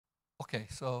Okay,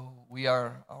 so we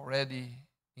are already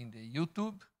in the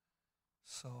YouTube.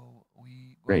 So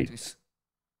Great.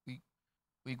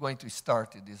 we're going to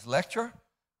start this lecture.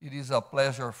 It is a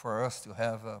pleasure for us to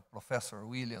have Professor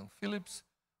William Phillips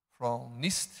from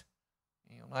NIST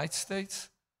in the United States.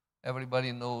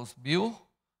 Everybody knows Bill,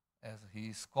 as he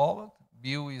is called.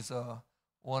 Bill is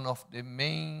one of the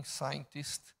main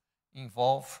scientists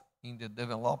involved in the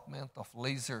development of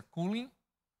laser cooling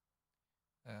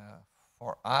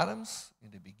for atoms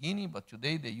in the beginning, but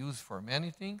today they use for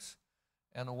many things,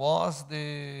 and was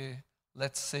the,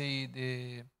 let's say,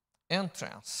 the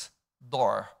entrance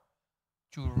door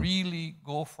to really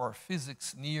go for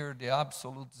physics near the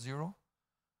absolute zero,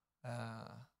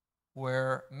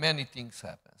 where many things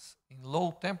happen. In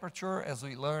low temperature, as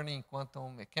we learn in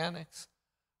quantum mechanics,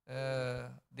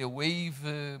 the wave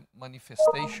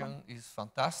manifestation is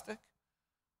fantastic,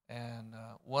 and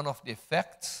one of the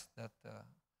effects that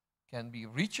can be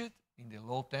reached in the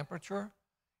low temperature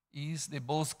is the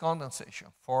Bose condensation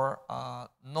for a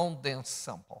non-dense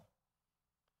sample.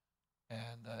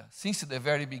 And since the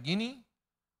very beginning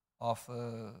of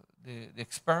the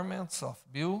experiments of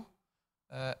Bill,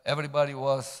 everybody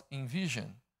was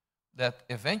envisioned that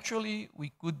eventually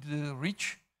we could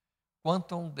reach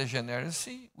quantum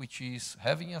degeneracy, which is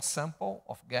having a sample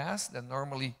of gas that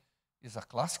normally is a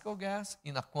classical gas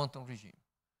in a quantum regime.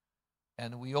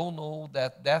 And we all know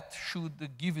that that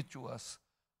should give it to us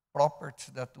properties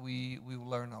that we will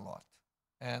learn a lot.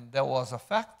 And that was a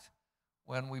fact.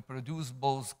 When we produced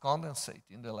Bose condensate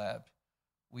in the lab,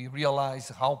 we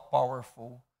realized how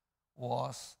powerful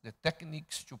was the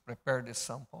techniques to prepare the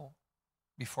sample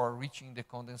before reaching the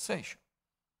condensation.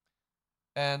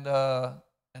 And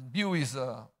Bill is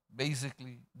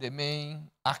basically the main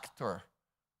actor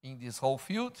in this whole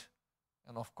field.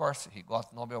 And of course, he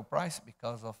got Nobel Prize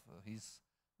because of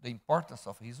the importance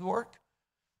of his work.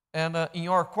 And in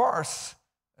our course,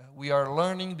 we are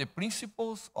learning the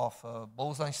principles of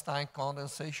Bose-Einstein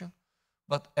condensation,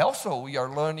 but also we are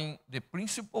learning the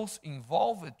principles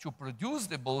involved to produce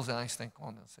the Bose-Einstein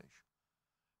condensation.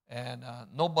 And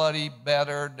nobody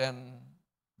better than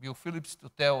Bill Phillips to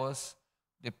tell us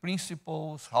the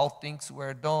principles, how things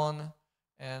were done,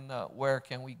 and where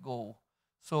can we go.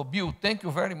 So, Bill, thank you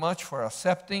very much for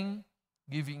accepting,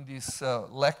 giving this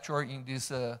lecture in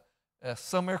this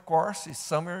summer course. It's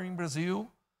summer in Brazil.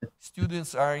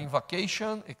 Students are in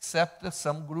vacation, except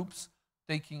some groups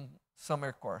taking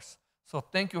summer course. So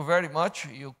thank you very much.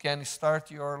 You can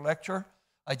start your lecture.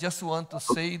 I just want to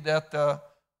say that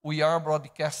we are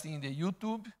broadcasting in the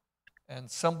YouTube,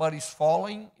 and somebody's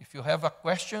following. If you have a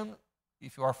question,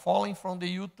 if you are following from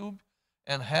the YouTube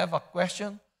and have a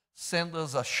question, send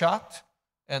us a shot.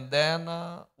 And then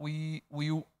we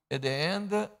will, at the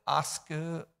end, ask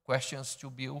questions to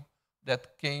Bill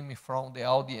that came from the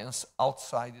audience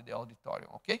outside the auditorium,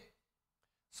 okay?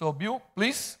 So, Bill,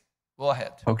 please, go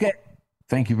ahead. Okay.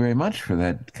 Thank you very much for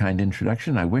that kind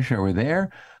introduction. I wish I were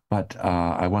there, but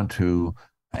I want to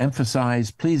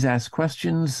emphasize, please ask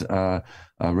questions,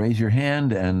 raise your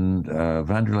hand, and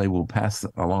Vanderlei will pass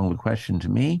along the question to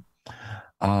me.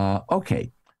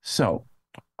 Okay, so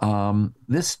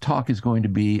this talk is going to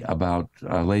be about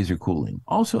laser cooling,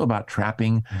 also about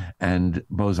trapping and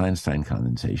Bose-Einstein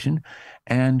condensation.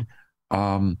 And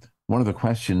one of the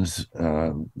questions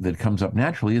that comes up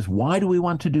naturally is, why do we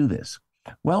want to do this?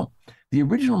 Well, the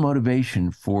original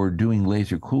motivation for doing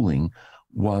laser cooling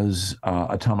was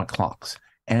atomic clocks.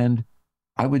 And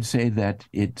I would say that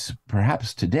it's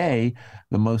perhaps today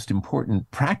the most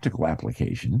important practical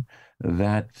application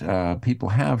that people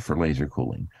have for laser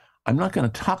cooling. I'm not going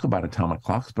to talk about atomic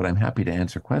clocks, but I'm happy to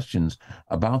answer questions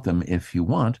about them if you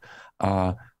want.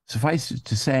 Suffice it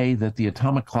to say that the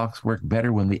atomic clocks work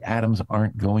better when the atoms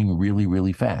aren't going really,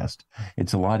 really fast.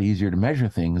 It's a lot easier to measure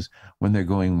things when they're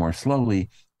going more slowly,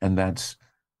 and that's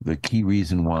the key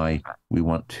reason why we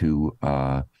want to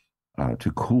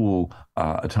cool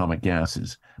atomic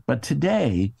gases. But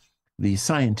today, the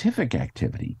scientific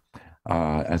activity,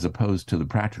 as opposed to the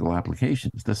practical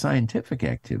applications, the scientific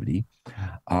activity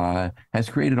has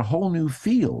created a whole new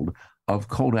field of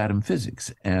cold atom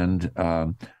physics, and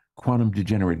quantum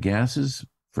degenerate gases,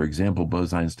 for example,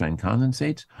 Bose-Einstein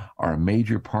condensates, are a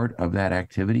major part of that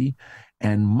activity,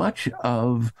 and much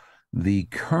of the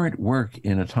current work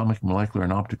in atomic, molecular,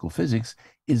 and optical physics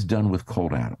is done with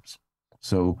cold atoms.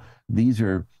 So these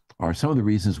are some of the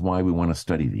reasons why we want to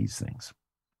study these things.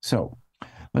 So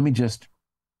let me just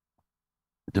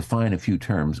define a few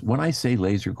terms. When I say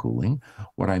laser cooling,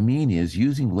 what I mean is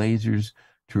using lasers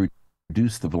to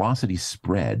reduce the velocity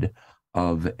spread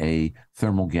of a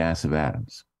thermal gas of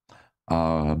atoms.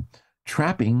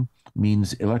 Trapping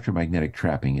means electromagnetic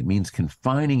trapping. It means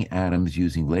confining atoms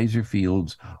using laser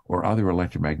fields or other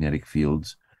electromagnetic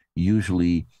fields,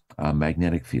 usually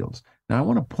magnetic fields. Now, I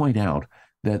want to point out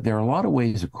that there are a lot of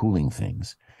ways of cooling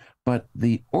things, but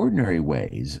the ordinary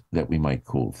ways that we might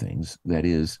cool things, that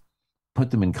is, put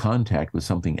them in contact with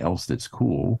something else that's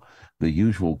cool, the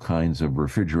usual kinds of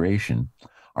refrigeration,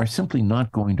 are simply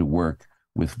not going to work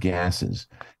with gases,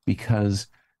 because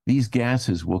these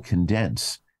gases will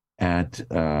condense at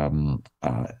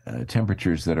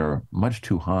temperatures that are much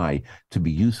too high to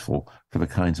be useful for the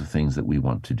kinds of things that we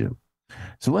want to do.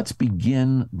 So let's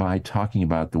begin by talking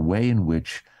about the way in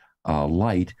which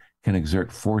light can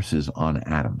exert forces on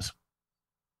atoms.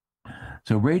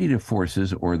 So radiative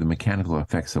forces, or the mechanical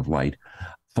effects of light,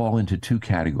 fall into two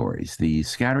categories, the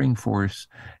scattering force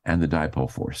and the dipole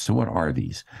force. So what are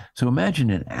these? So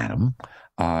imagine an atom,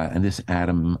 and this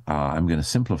atom, I'm going to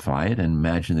simplify it and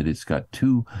imagine that it's got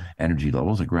two energy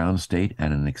levels, a ground state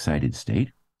and an excited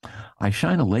state. I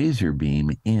shine a laser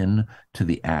beam in to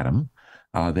the atom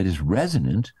that is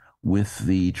resonant with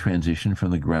the transition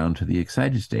from the ground to the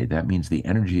excited state. That means the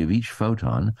energy of each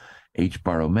photon, h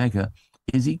bar omega,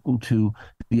 is equal to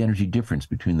the energy difference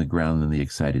between the ground and the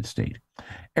excited state.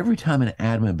 Every time an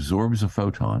atom absorbs a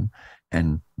photon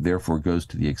and therefore goes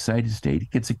to the excited state,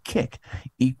 it gets a kick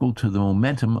equal to the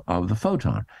momentum of the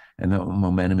photon. And the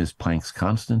momentum is Planck's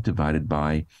constant divided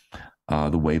by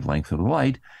the wavelength of the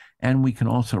light. And we can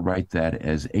also write that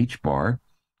as h bar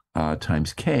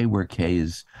times k, where k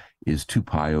is 2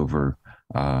 pi over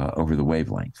the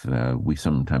wavelength. We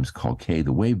sometimes call k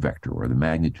the wave vector, or the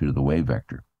magnitude of the wave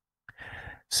vector.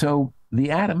 So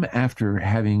the atom, after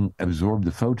having absorbed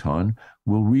the photon,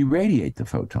 will re-radiate the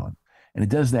photon, and it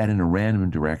does that in a random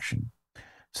direction.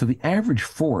 So the average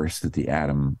force that the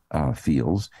atom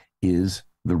feels is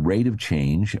the rate of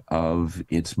change of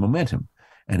its momentum,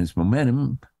 and its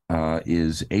momentum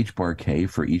is h bar k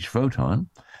for each photon.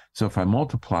 So if I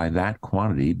multiply that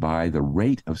quantity by the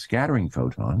rate of scattering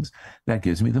photons, that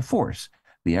gives me the force.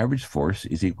 The average force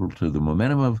is equal to the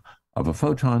momentum of a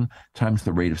photon times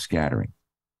the rate of scattering.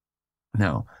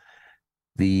 Now,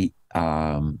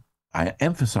 I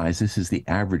emphasize this is the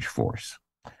average force.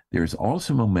 There's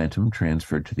also momentum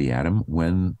transferred to the atom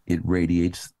when it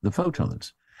radiates the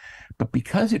photons. But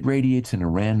because it radiates in a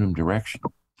random direction,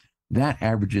 that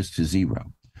averages to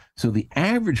zero. So the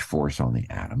average force on the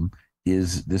atom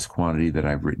is this quantity that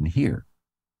I've written here,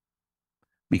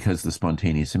 because the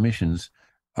spontaneous emissions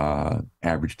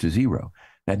average to zero.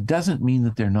 That doesn't mean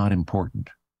that they're not important,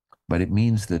 but it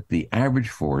means that the average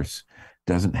force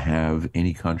doesn't have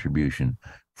any contribution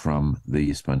from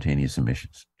the spontaneous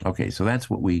emissions. Okay, so that's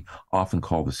what we often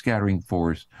call the scattering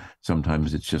force.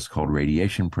 Sometimes it's just called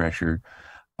radiation pressure.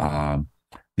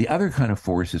 The other kind of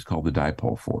force is called the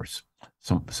dipole force,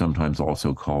 sometimes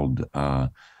also called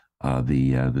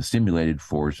the stimulated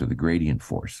force or the gradient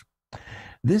force.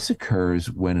 This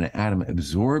occurs when an atom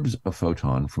absorbs a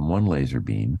photon from one laser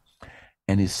beam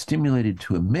and is stimulated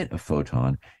to emit a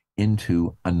photon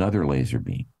into another laser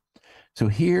beam. So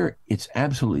here it's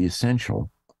absolutely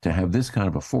essential to have this kind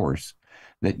of a force,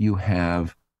 that you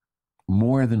have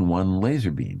more than one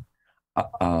laser beam.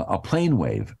 A plane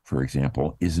wave, for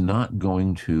example, is not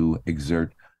going to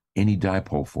exert any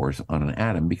dipole force on an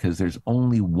atom because there's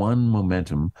only one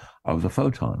momentum of the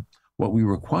photon. What we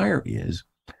require is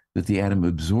that the atom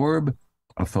absorb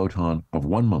a photon of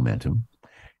one momentum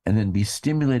and then be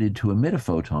stimulated to emit a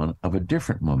photon of a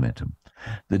different momentum.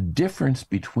 The difference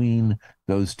between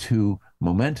those two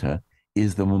momenta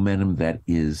is the momentum that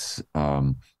is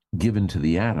given to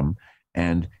the atom.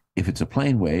 And if it's a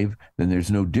plane wave, then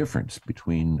there's no difference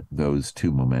between those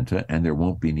two momenta, and there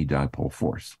won't be any dipole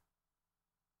force.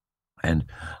 And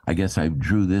I guess I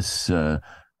drew this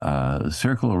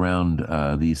circle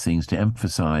around these things to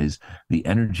emphasize the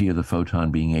energy of the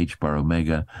photon being h bar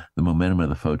omega, the momentum of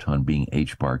the photon being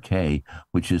h bar k,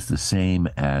 which is the same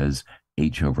as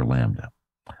h over lambda.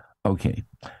 Okay,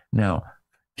 now,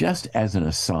 just as an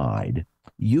aside,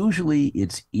 usually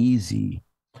it's easy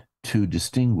to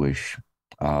distinguish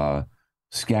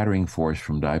scattering force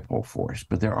from dipole force,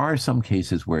 but there are some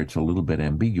cases where it's a little bit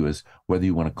ambiguous whether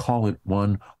you want to call it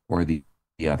one or the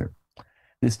other.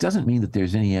 This doesn't mean that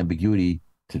there's any ambiguity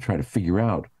to try to figure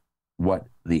out what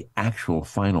the actual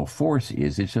final force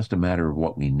is. It's just a matter of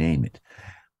what we name it.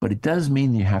 But it does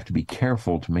mean you have to be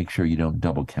careful to make sure you don't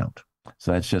double count.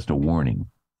 So that's just a warning.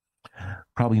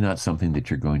 Probably not something that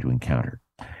you're going to encounter.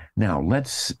 Now,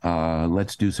 let's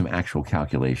do some actual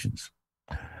calculations.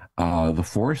 The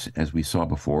force, as we saw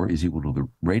before, is equal to the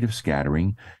rate of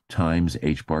scattering times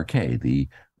h bar k, the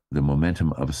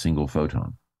momentum of a single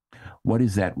photon. What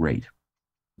is that rate?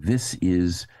 This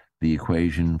is the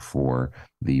equation for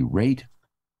the rate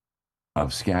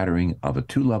of scattering of a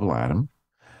two-level atom.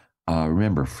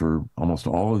 Remember, for almost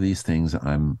all of these things,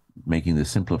 I'm making the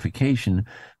simplification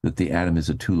that the atom is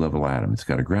a two-level atom. It's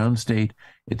got a ground state.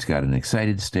 It's got an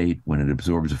excited state. When it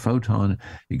absorbs a photon,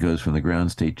 it goes from the ground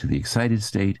state to the excited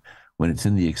state. When it's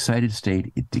in the excited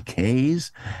state, it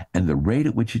decays, and the rate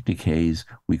at which it decays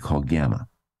we call gamma.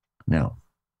 Now,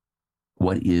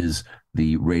 what is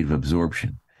the rate of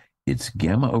absorption? It's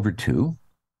gamma over 2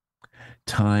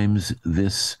 times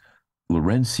this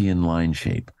Lorentzian line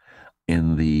shape.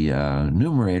 In the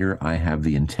numerator, I have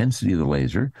the intensity of the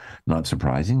laser. Not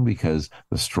surprising, because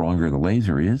the stronger the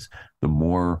laser is, the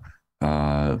more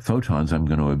photons I'm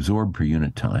going to absorb per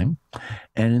unit time.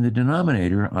 And in the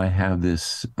denominator, I have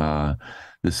this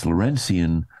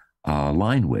Lorentzian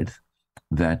line width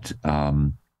that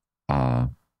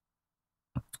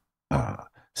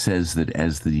says that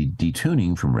as the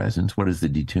detuning from resonance. What is the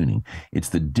detuning? It's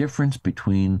the difference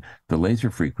between the laser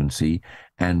frequency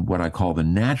and what I call the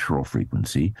natural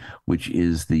frequency, which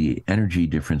is the energy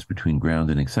difference between ground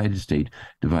and excited state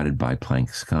divided by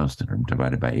Planck's constant, or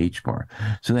divided by h bar.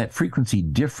 So that frequency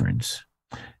difference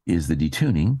is the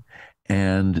detuning,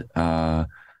 and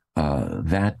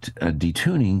that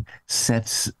detuning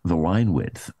sets the line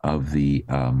width of the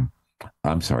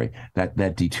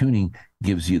that detuning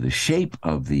gives you the shape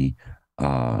of the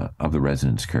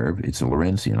resonance curve. It's a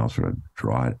Lorentzian. I'll sort of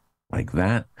draw it like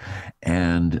that.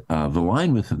 And the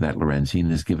line width of that Lorentzian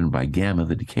is given by gamma,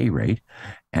 the decay rate,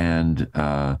 and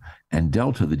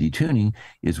delta, the detuning,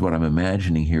 is what I'm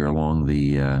imagining here along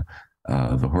the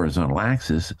horizontal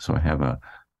axis. So I have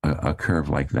a curve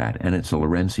like that, and it's a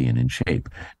Lorentzian in shape.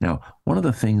 Now, one of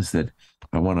the things that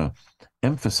I want to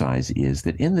emphasize is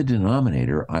that in the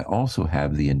denominator, I also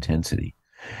have the intensity.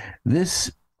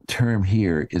 This term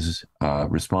here is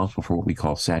responsible for what we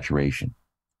call saturation.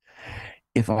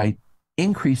 If I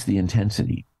increase the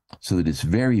intensity so that it's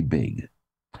very big,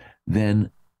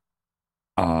 then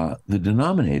the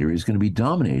denominator is going to be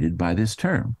dominated by this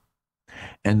term,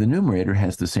 and the numerator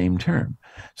has the same term.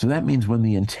 So that means when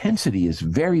the intensity is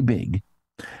very big,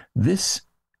 this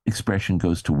expression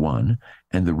goes to 1,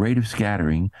 and the rate of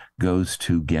scattering goes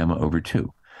to gamma over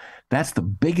 2. That's the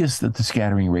biggest that the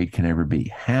scattering rate can ever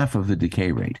be, half of the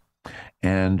decay rate.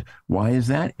 And why is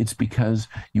that? It's because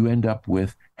you end up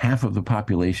with half of the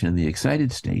population in the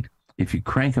excited state. If you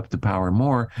crank up the power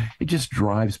more, it just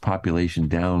drives population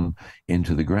down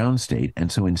into the ground state.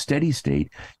 And so in steady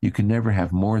state, you can never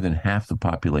have more than half the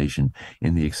population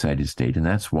in the excited state. And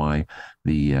that's why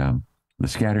the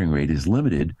scattering rate is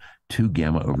limited to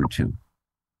gamma over 2.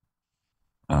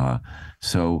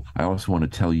 So I also want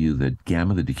to tell you that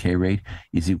gamma, the decay rate,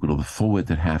 is equal to the full width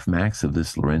at half max of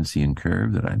this Lorentzian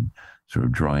curve that I'm sort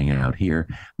of drawing out here,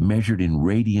 measured in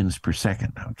radians per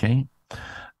second, okay?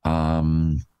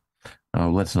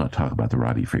 Let's not talk about the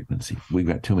Rabi frequency. We've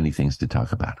got too many things to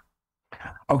talk about.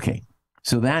 Okay,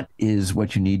 so that is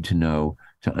what you need to know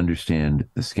to understand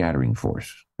the scattering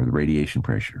force, or the radiation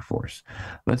pressure force.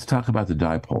 Let's talk about the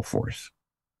dipole force.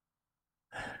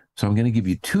 So I'm going to give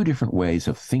you 2 different ways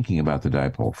of thinking about the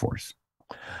dipole force.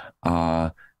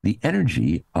 The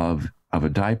energy of a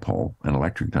dipole, an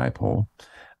electric dipole,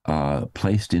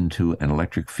 placed into an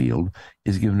electric field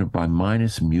is given by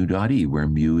minus mu dot E, where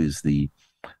mu is the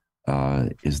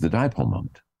dipole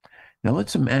moment. Now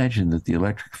let's imagine that the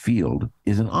electric field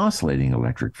is an oscillating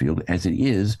electric field, as it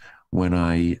is when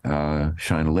I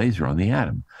shine a laser on the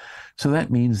atom. So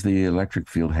that means the electric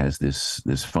field has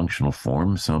this functional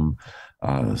form, some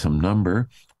number,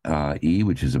 E,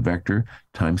 which is a vector,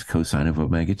 times cosine of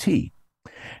omega t.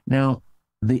 Now,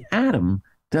 the atom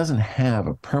doesn't have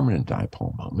a permanent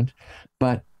dipole moment,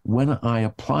 but when I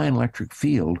apply an electric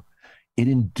field, it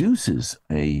induces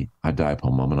a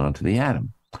dipole moment onto the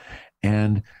atom.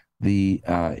 And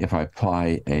if I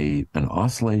apply an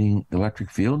oscillating electric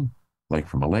field, like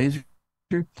from a laser,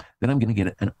 then I'm going to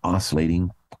get an oscillating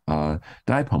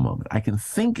dipole moment. I can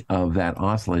think of that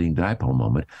oscillating dipole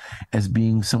moment as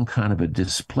being some kind of a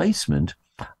displacement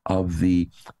of the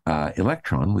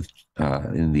electron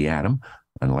in the atom.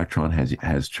 An electron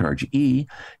has charge E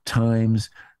times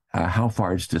how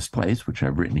far it's displaced, which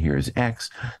I've written here as x.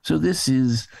 So this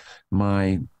is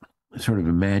my sort of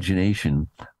imagination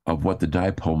of what the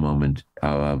dipole moment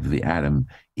of the atom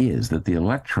is, that the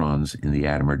electrons in the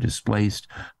atom are displaced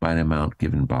by an amount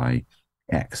given by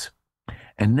x.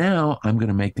 And now I'm going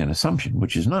to make an assumption,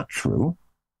 which is not true,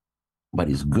 but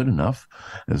is good enough,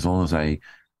 as long as I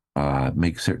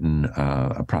make certain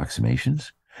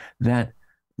approximations, that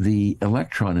the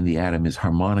electron in the atom is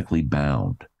harmonically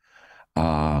bound.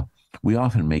 we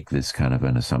often make this kind of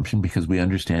an assumption because we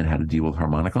understand how to deal with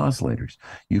harmonic oscillators.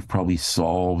 You've probably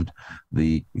solved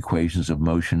the equations of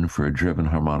motion for a driven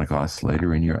harmonic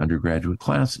oscillator in your undergraduate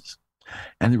classes.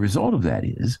 And the result of that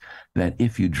is that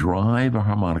if you drive a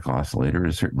harmonic oscillator at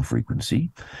a certain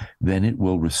frequency, then it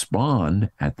will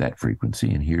respond at that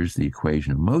frequency. And here's the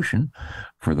equation of motion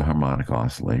for the harmonic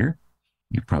oscillator.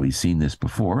 You've probably seen this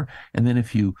before. And then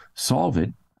if you solve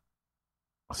it,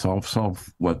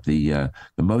 solve what the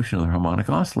motion of the harmonic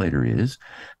oscillator is,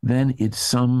 then it's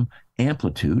some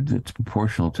amplitude that's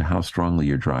proportional to how strongly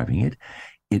you're driving it.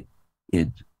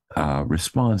 It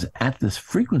responds at this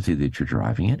frequency that you're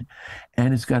driving it,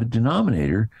 and it's got a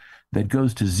denominator that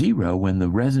goes to zero when the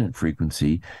resonant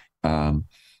frequency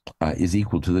is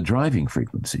equal to the driving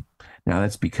frequency. Now,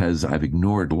 that's because I've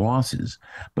ignored losses,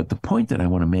 but the point that I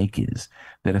want to make is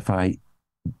that if I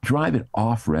drive it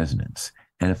off resonance,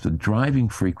 and if the driving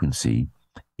frequency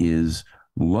is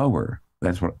lower,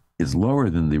 that's what is lower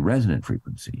than the resonant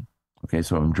frequency, okay,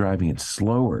 so I'm driving it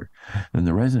slower than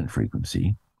the resonant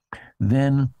frequency,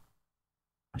 then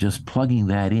just plugging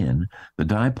that in, the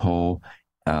dipole,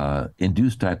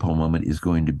 induced dipole moment is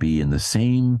going to be in the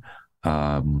same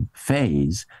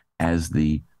phase as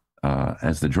the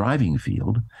driving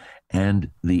field,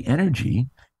 and the energy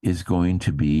is going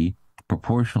to be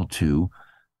proportional to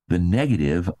the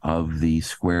negative of the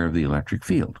square of the electric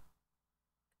field.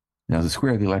 Now, the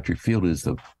square of the electric field is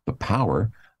the power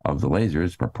of the laser.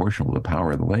 It's proportional to the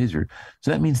power of the laser.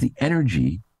 So that means the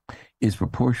energy is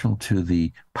proportional to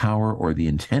the power or the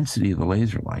intensity of the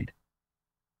laser light,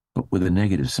 but with a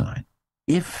negative sign,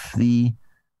 if the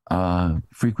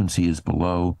frequency is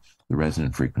below the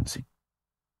resonant frequency.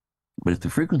 But if the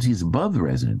frequency is above the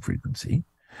resonant frequency,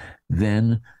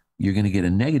 then you're going to get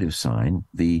a negative sign.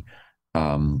 The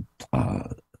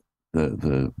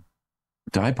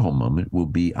dipole moment will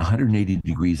be 180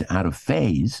 degrees out of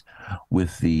phase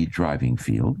with the driving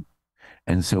field.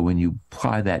 And so when you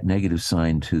apply that negative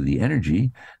sign to the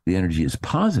energy is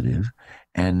positive,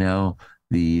 and now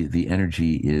the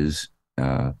energy is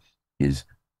a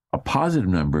positive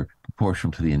number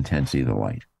proportional to the intensity of the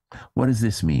light. What does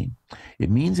this mean? It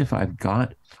means if I've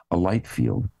got a light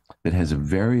field that has a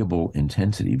variable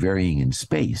intensity, varying in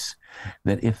space,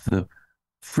 that if the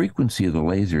frequency of the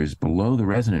laser is below the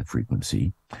resonant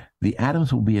frequency, the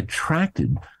atoms will be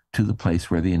attracted to the place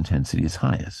where the intensity is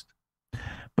highest.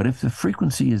 But if the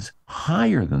frequency is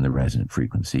higher than the resonant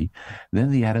frequency,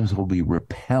 then the atoms will be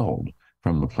repelled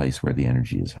from the place where the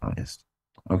energy is highest.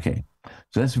 Okay,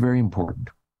 so that's very important,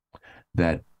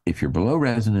 that if you're below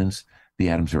resonance, the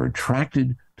atoms are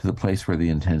attracted to the place where the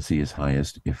intensity is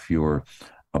highest. If you're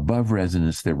above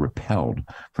resonance, they're repelled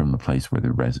from the place where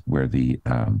the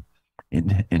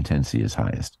intensity is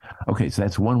highest. Okay, so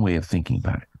that's one way of thinking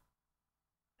about it.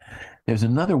 There's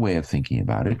another way of thinking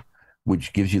about it,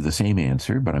 which gives you the same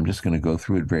answer, but I'm just going to go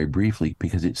through it very briefly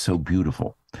because it's so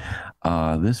beautiful.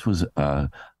 This was a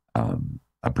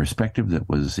perspective that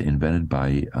was invented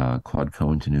by Claude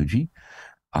Cohen-Tanuji,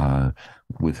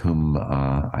 with whom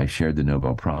I shared the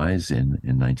Nobel Prize in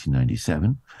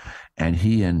 1997. And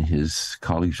he and his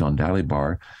colleague Jean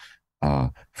Dalibard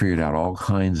figured out all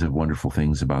kinds of wonderful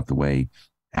things about the way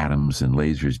atoms and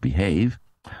lasers behave.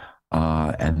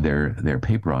 And their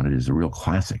paper on it is a real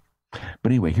classic.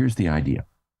 But anyway, here's the idea.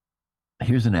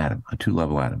 Here's an atom, a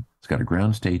two-level atom. It's got a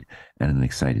ground state and an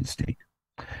excited state.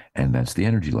 And that's the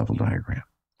energy level diagram.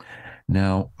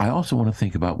 Now, I also want to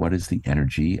think about what is the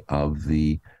energy of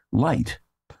the light.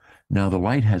 Now, the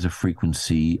light has a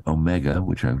frequency omega,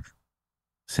 which I've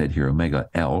said here, omega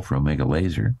L for omega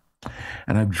laser.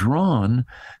 And I've drawn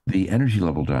the energy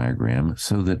level diagram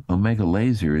so that omega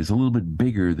laser is a little bit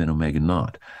bigger than omega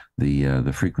naught,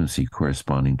 the frequency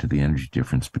corresponding to the energy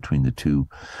difference between the two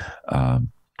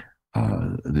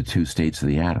states of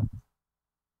the atom.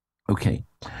 Okay,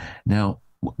 now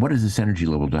what does this energy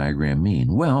level diagram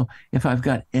mean? Well, if I've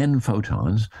got n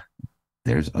photons,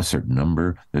 there's a certain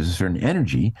number, there's a certain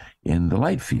energy in the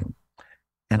light field.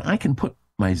 And I can put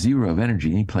my zero of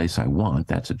energy any place I want.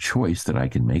 That's a choice that I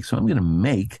can make. So I'm going to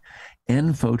make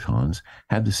n photons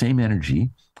have the same energy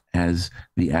as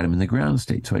the atom in the ground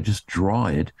state. So I just draw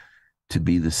it to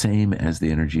be the same as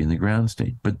the energy in the ground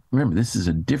state. But remember, this is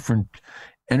a different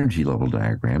energy level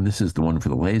diagram. This is the one for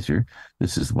the laser.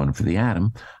 This is the one for the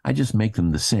atom. I just make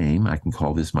them the same. I can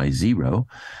call this my zero.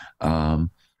 And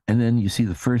then you see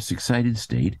the first excited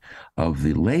state of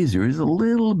the laser is a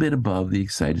little bit above the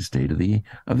excited state of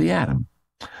the atom.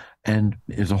 And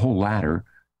there's a whole ladder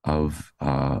of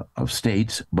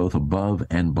states, both above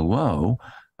and below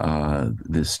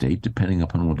this state, depending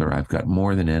upon whether I've got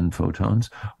more than n photons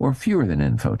or fewer than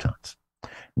n photons.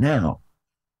 Now,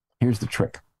 here's the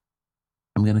trick.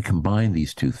 I'm going to combine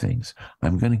these two things.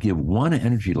 I'm going to give one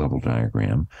energy level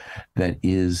diagram that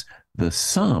is the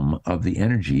sum of the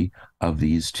energy of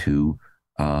these two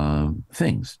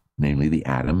things, namely the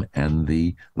atom and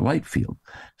the light field.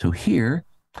 So here,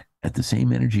 at the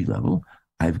same energy level,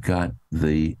 I've got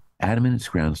the atom in its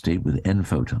ground state with n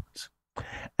photons.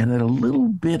 And at a little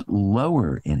bit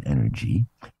lower in energy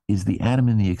is the atom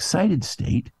in the excited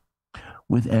state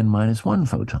with n minus 1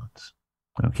 photons.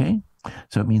 Okay?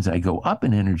 So it means I go up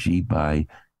in energy by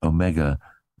omega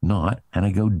naught, and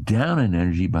I go down in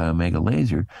energy by omega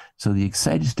laser. So the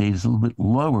excited state is a little bit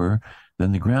lower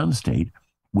than the ground state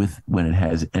when it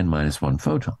has n minus 1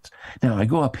 photons. Now I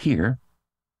go up here,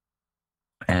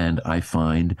 and I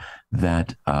find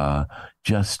that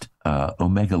just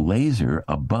omega laser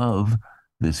above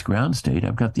this ground state,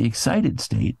 I've got the excited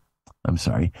state.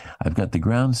 I've got the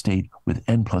ground state with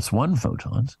n plus 1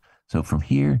 photons. So from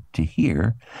here to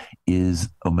here is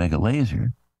omega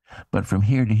laser. But from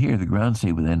here to here, the ground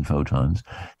state with n photons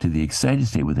to the excited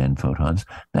state with n photons,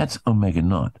 that's omega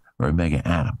naught, or omega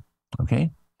atom.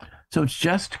 Okay? So it's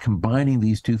just combining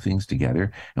these two things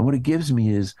together. And what it gives me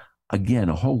is, again,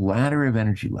 a whole ladder of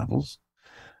energy levels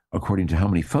according to how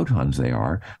many photons they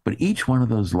are. But each one of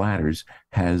those ladders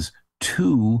has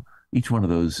each one of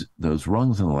those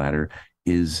rungs on the ladder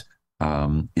is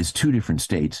two different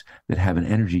states that have an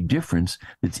energy difference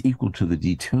that's equal to the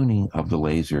detuning of the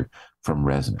laser from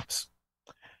resonance.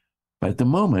 But at the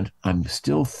moment, I'm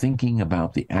still thinking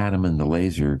about the atom and the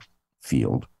laser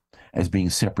field as being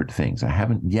separate things. I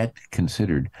haven't yet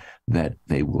considered that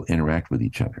they will interact with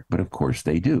each other, but of course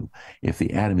they do. If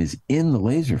the atom is in the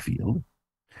laser field,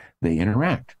 they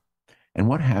interact. And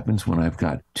what happens when I've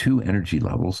got two energy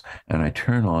levels and I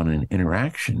turn on an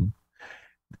interaction?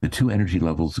 The two energy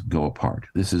levels go apart.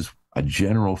 This is a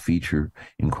general feature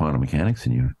in quantum mechanics,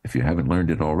 and if you haven't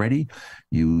learned it already,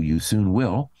 you soon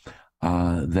will,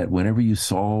 that whenever you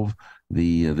solve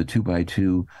the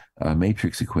 2x2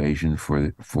 matrix equation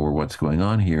for what's going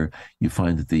on here, you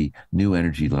find that the new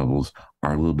energy levels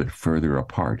are a little bit further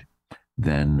apart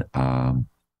than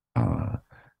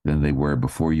they were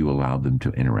before you allowed them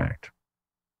to interact.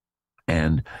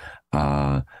 And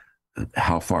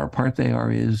how far apart they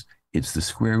are it's the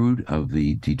square root of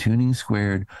the detuning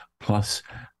squared plus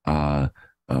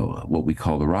what we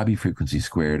call the Rabi frequency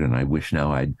squared. And I wish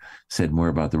now I'd said more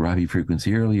about the Rabi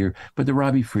frequency earlier, but the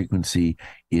Rabi frequency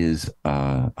is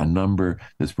a number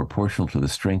that's proportional to the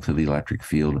strength of the electric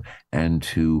field and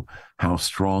to how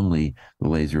strongly the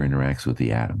laser interacts with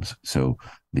the atoms. So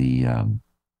the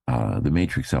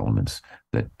matrix elements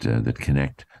that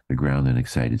connect the ground and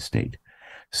excited state.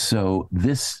 So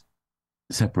this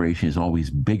separation is always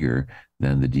bigger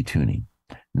than the detuning.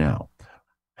 Now,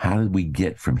 how did we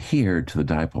get from here to the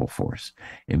dipole force?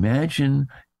 Imagine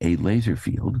a laser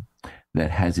field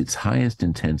that has its highest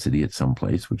intensity at some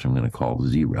place, which I'm going to call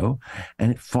 0,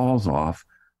 and it falls off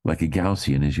like a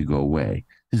Gaussian as you go away.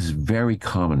 This is very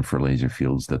common for laser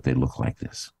fields that they look like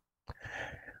this.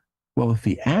 Well, if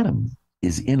the atom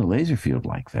is in a laser field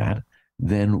like that,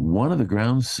 then one of the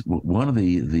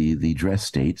dress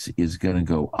states is going to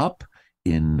go up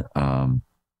in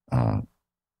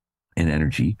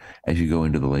energy as you go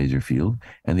into the laser field,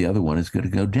 and the other one is going to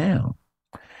go down.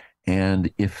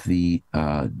 And if the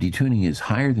detuning is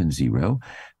higher than 0,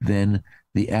 then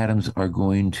the atoms are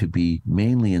going to be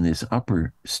mainly in this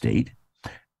upper state,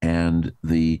 and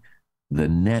the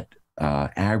net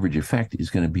average effect is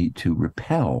going to be to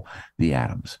repel the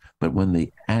atoms. But when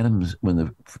the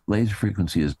laser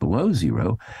frequency is below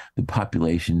 0, the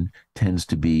population tends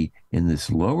to be in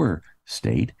this lower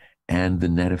state, and the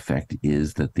net effect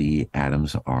is that the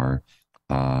atoms are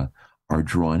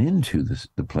drawn into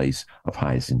the place of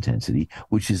highest intensity,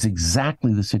 which is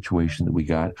exactly the situation that we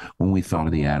got when we thought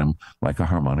of the atom like a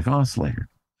harmonic oscillator.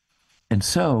 And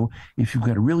so if you've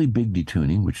got a really big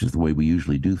detuning, which is the way we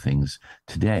usually do things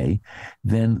today,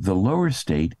 then the lower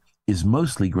state is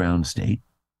mostly ground state.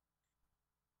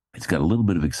 It's got a little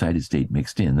bit of excited state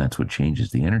mixed in. That's what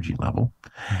changes the energy level.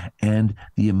 And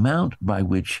the amount by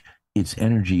which its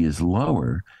energy is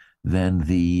lower than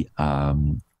the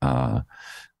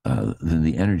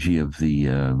energy of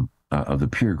the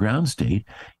pure ground state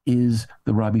is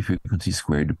the Rabi frequency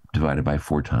squared divided by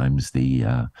 4 times the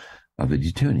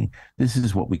detuning. This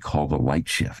is what we call the light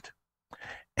shift.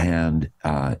 And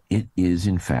it is,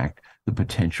 in fact, the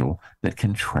potential that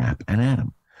can trap an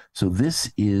atom. So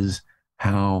this is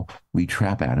how we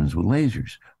trap atoms with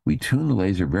lasers. We tune the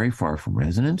laser very far from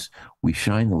resonance. We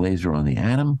shine the laser on the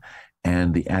atom,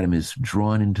 and the atom is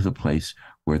drawn into the place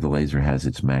where the laser has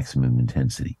its maximum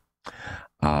intensity.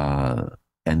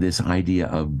 And this idea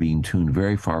of being tuned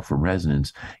very far from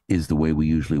resonance is the way we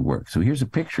usually work. So here's a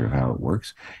picture of how it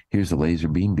works. Here's a laser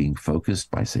beam being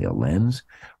focused by, say, a lens.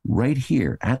 Right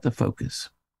here at the focus,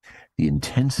 the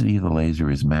intensity of the laser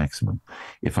is maximum.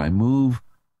 If I move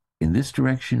in this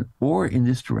direction or in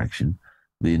this direction,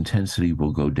 the intensity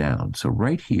will go down. So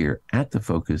right here at the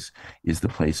focus is the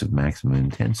place of maximum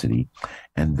intensity,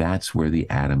 and that's where the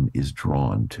atom is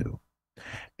drawn to.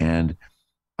 And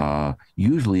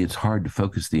usually it's hard to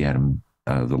focus the atom,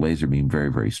 the laser beam,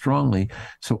 very, very strongly.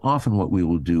 So often what we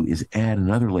will do is add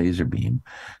another laser beam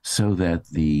so that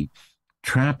the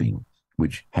trapping,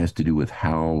 which has to do with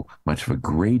how much of a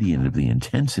gradient of the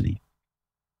intensity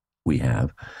we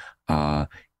have,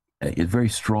 is very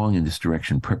strong in this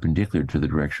direction, perpendicular to the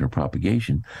direction of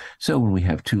propagation. So when we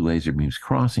have two laser beams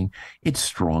crossing, it's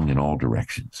strong in all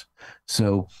directions.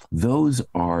 So those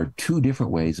are two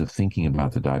different ways of thinking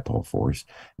about the dipole force.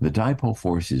 The dipole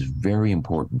force is very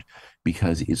important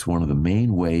because it's one of the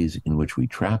main ways in which we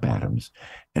trap atoms.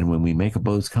 And when we make a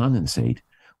Bose condensate,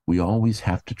 we always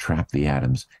have to trap the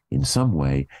atoms in some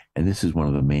way, and this is one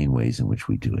of the main ways in which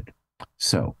we do it.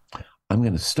 So I'm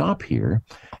going to stop here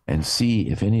and see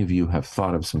if any of you have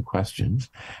thought of some questions.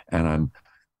 And I'm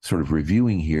sort of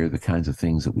reviewing here the kinds of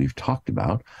things that we've talked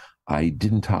about. I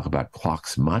didn't talk about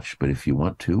clocks much, but if you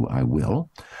want to, I will.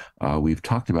 We've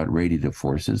talked about radiative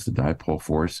forces, the dipole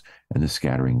force and the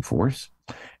scattering force.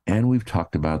 And we've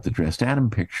talked about the dressed atom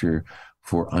picture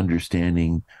for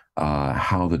understanding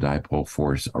how the dipole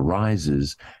force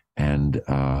arises. And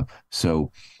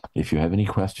so if you have any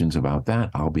questions about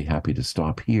that, I'll be happy to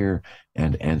stop here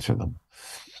and answer them.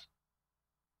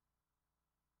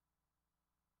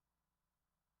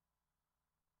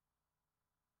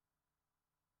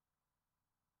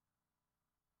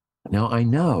 Now, I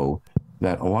know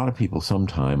that a lot of people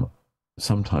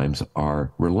sometimes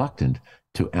are reluctant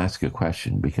to ask a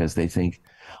question because they think,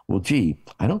 well, gee,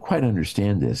 I don't quite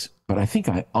understand this, but I think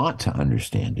I ought to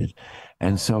understand it.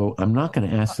 And so I'm not going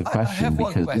to ask the question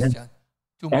because then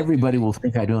everybody will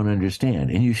think I don't understand.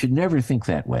 And you should never think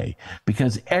that way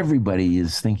because everybody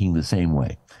is thinking the same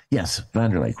way. Yes,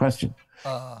 Vanderlei, question.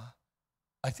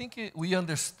 I think we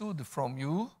understood from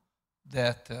you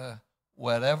that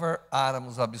wherever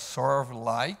atoms absorb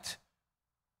light,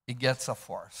 it gets a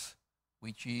force,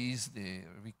 which is the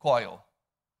recoil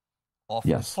of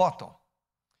the photon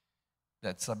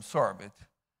that's absorbed.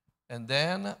 And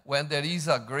then when there is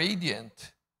a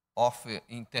gradient of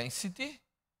intensity,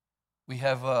 we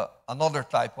have another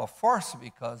type of force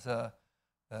because the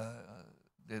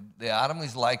atom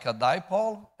is like a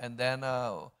dipole, and then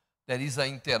there is an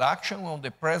interaction on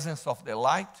the presence of the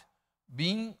light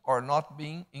being or not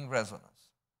being in resonance.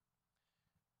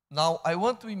 Now, I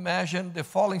want to imagine the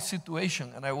following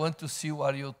situation, and I want to see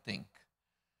what you think.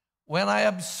 When I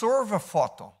absorb a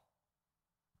photon,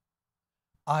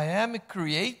 I am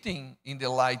creating in the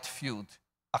light field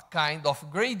a kind of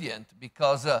gradient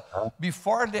because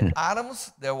before the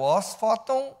atoms, there was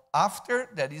photon, after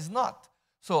there is not.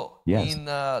 So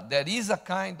there is a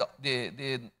kind of,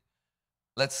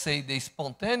 let's say, the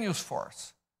spontaneous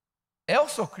force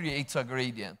also creates a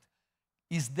gradient.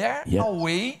 Is there a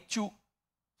way to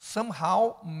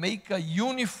somehow make a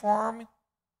uniform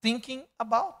thinking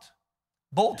about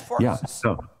both forces?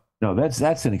 Yeah, no,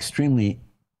 that's an extremely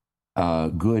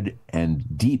good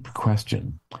and deep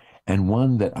question, and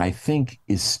one that I think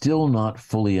is still not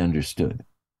fully understood.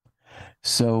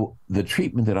 So the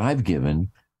treatment that I've given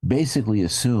basically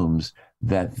assumes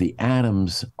that the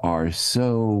atoms are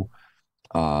so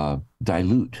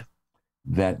dilute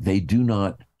that they do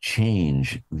not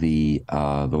change the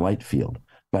light field.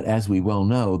 But as we well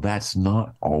know, that's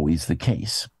not always the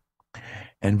case.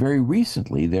 And very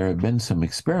recently, there have been some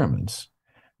experiments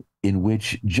in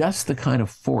which just the kind of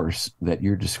force that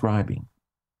you're describing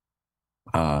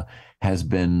has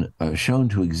been shown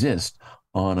to exist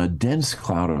on a dense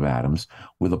cloud of atoms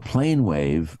with a plane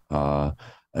wave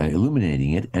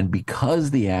illuminating it. And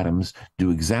because the atoms do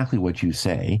exactly what you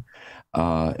say,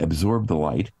 absorb the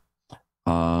light,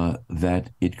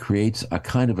 that it creates a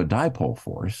kind of a dipole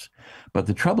force. But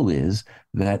the trouble is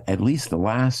that at least the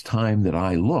last time that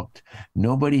I looked,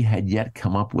 nobody had yet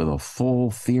come up with a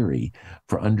full theory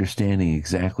for understanding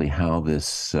exactly how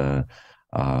this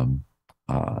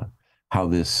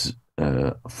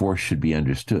force should be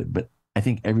understood. But I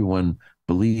think everyone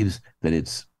believes that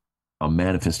it's a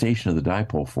manifestation of the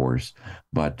dipole force,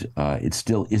 but it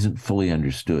still isn't fully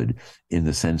understood in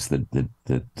the sense that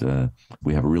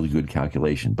we have a really good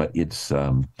calculation. But it's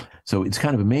so it's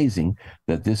kind of amazing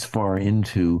that this far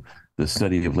into the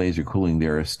study of laser cooling,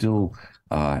 there are still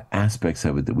aspects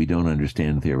of it that we don't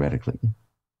understand theoretically.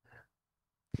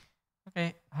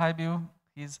 Okay, Hi, Bill.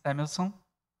 He's Emerson.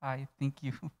 I think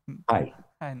you Hi.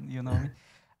 and you know me.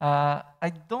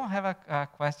 I don't have a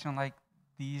question like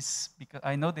this because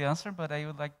I know the answer, but I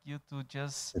would like you to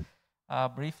just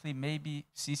briefly, maybe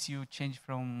since you changed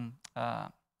from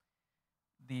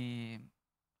the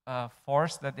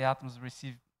force that the atoms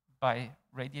receive by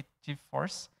radiative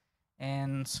force,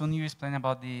 and soon you explain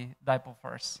about the dipole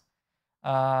force.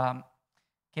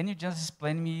 Can you just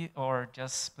explain me, or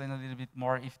just explain a little bit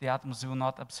more, if the atoms will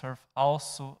not absorb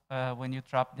also when you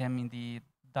trap them in the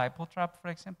dipole trap, for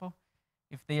example,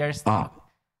 if they are still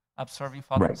absorbing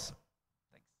photons? Right.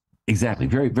 Exactly.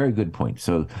 Very, very good point.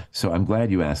 So I'm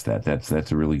glad you asked that.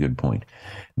 That's a really good point.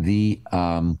 The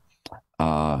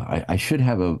I should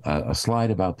have a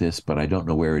slide about this, but I don't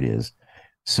know where it is.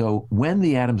 So when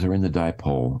the atoms are in the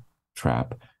dipole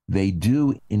trap, they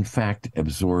do in fact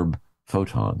absorb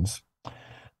photons.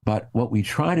 But what we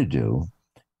try to do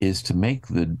is to make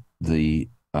the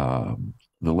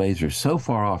laser so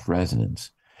far off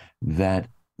resonance that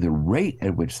the rate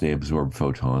at which they absorb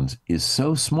photons is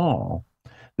so small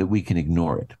that we can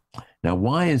ignore it. Now,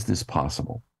 why is this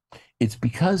possible? It's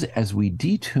because as we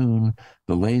detune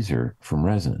the laser from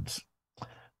resonance,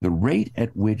 the rate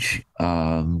at which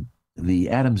the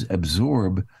atoms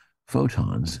absorb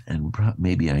photons, and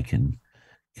maybe I can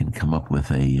come up with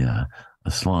a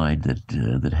slide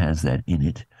that has that in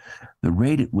it. The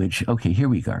rate at which, okay, here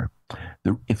we go.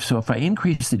 If I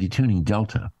increase the detuning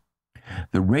delta,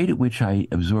 the rate at which I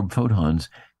absorb photons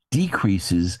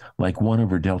decreases like 1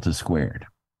 over delta squared.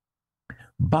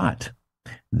 But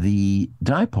the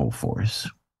dipole force,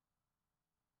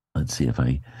 let's see if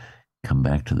I come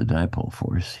back to the dipole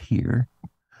force here.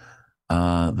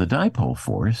 The dipole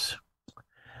force,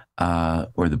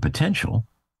 or the potential,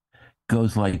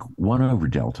 goes like 1 over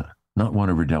delta, not 1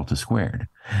 over delta squared.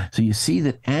 So you see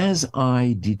that as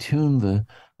I detune the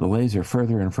laser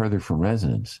further and further from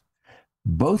resonance,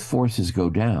 both forces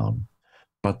go down,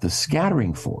 but the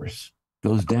scattering force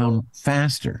goes down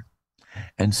faster.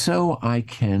 And so I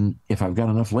can, if I've got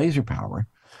enough laser power,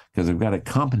 because I've got to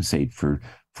compensate for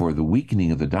the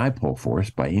weakening of the dipole force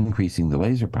by increasing the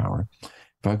laser power,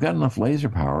 if I've got enough laser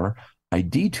power, I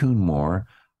detune more,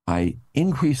 I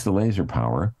increase the laser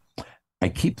power, I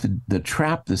keep the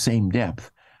trap the same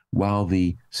depth while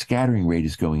the scattering rate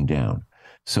is going down.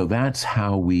 So that's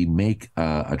how we make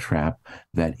a trap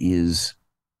that is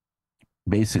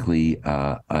basically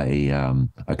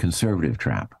a conservative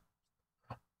trap.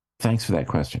 Thanks for that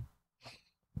question.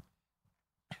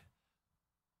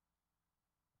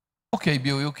 Okay,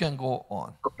 Bill, you can go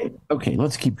on. Okay,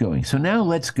 let's keep going. So now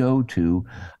let's go to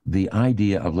the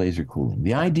idea of laser cooling.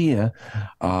 The idea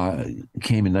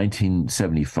came in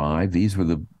 1975. These were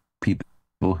the people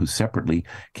who separately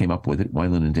came up with it,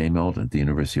 Weinland and Damelt at the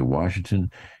University of Washington,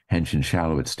 Hench and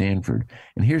Shallow at Stanford.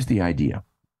 And here's the idea.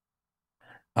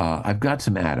 I've got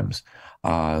some atoms.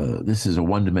 This is a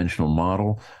one-dimensional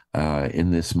model.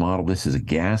 In this model, this is a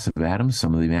gas of atoms.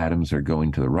 Some of the atoms are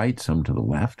going to the right, some to the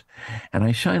left. And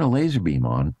I shine a laser beam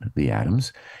on the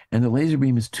atoms, and the laser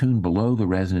beam is tuned below the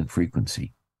resonant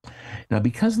frequency. Now,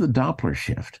 because of the Doppler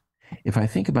shift, if I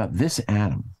think about this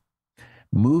atom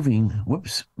moving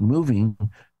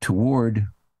toward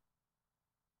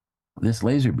this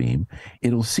laser beam,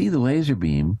 it'll see the laser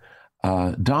beam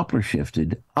Doppler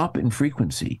shifted up in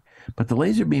frequency, but the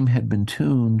laser beam had been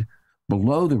tuned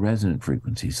below the resonant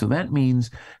frequency. So that means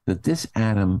that this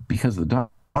atom, because of the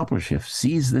Doppler shift,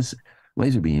 sees this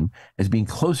laser beam as being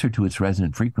closer to its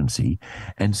resonant frequency,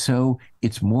 and so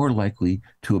it's more likely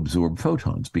to absorb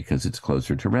photons because it's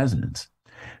closer to resonance.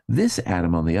 This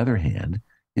atom, on the other hand,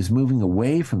 is moving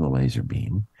away from the laser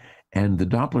beam, and the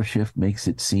Doppler shift makes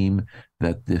it seem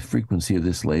that the frequency of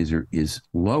this laser is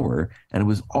lower, and it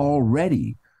was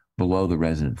already below the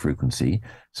resonant frequency.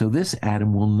 So this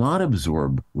atom will not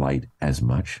absorb light as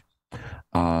much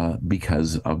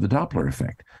because of the Doppler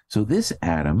effect. So this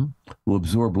atom will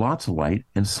absorb lots of light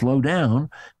and slow down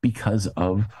because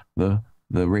of the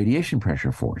radiation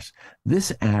pressure force.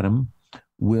 This atom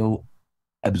will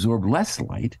absorb less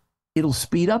light. It'll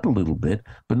speed up a little bit,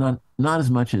 but not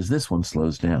as much as this one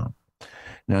slows down.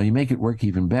 Now, you make it work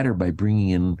even better by bringing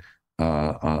in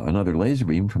another laser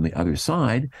beam from the other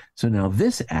side. So now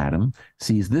this atom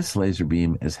sees this laser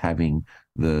beam as having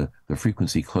the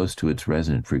frequency close to its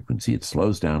resonant frequency. It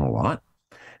slows down a lot.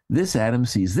 This atom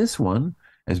sees this one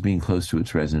as being close to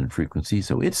its resonant frequency,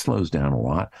 so it slows down a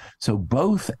lot. So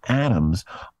both atoms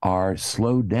are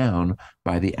slowed down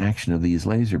by the action of these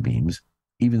laser beams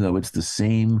even though it's the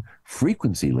same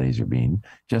frequency laser beam,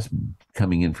 just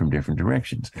coming in from different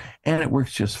directions. And it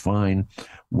works just fine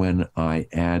when I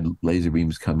add laser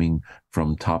beams coming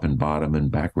from top and bottom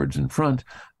and backwards and front.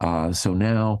 So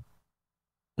now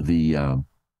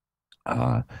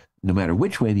no matter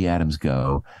which way the atoms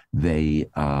go, they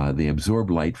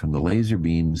absorb light from the laser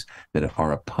beams that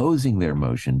are opposing their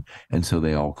motion, and so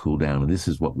they all cool down. And this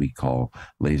is what we call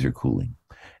laser cooling.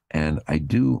 And I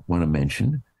do want to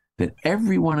mention that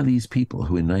every one of these people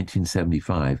who in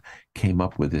 1975 came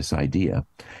up with this idea,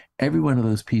 every one of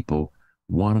those people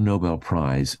won a Nobel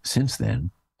Prize since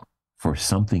then for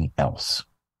something else.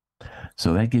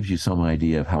 So that gives you some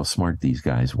idea of how smart these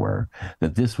guys were,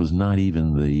 that this was not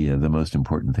even the most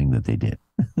important thing that they did.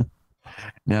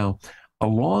 Now,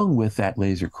 along with that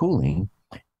laser cooling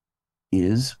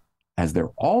is, as there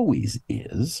always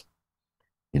is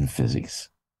in physics,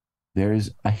 there's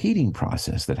a heating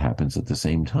process that happens at the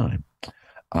same time.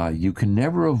 You can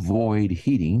never avoid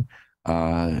heating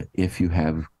if you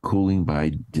have cooling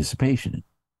by dissipation.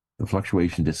 The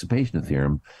fluctuation dissipation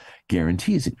theorem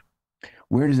guarantees it.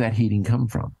 Where does that heating come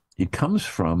from? It comes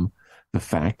from the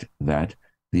fact that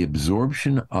the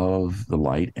absorption of the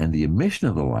light and the emission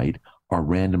of the light are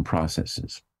random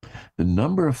processes. The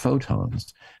number of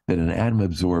photons that an atom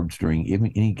absorbs during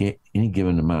any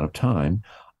given amount of time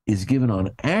is given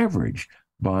on average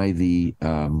by the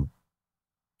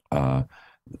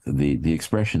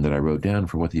expression that I wrote down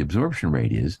for what the absorption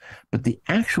rate is, but the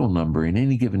actual number in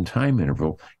any given time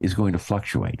interval is going to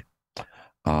fluctuate.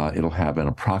 It'll have an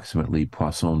approximately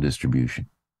Poisson distribution.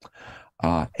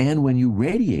 And when you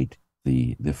radiate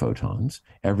the photons,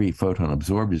 every photon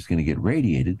absorbed is going to get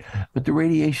radiated, but the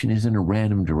radiation is in a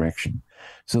random direction.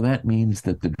 So that means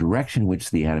that the direction in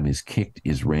which the atom is kicked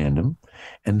is random,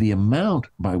 and the amount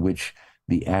by which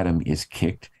the atom is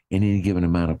kicked in any given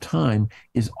amount of time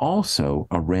is also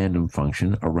a random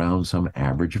function around some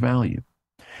average value.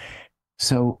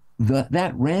 So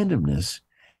that randomness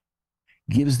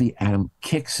gives the atom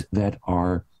kicks that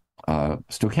are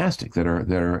stochastic,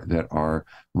 that are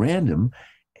random,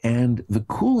 and the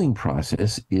cooling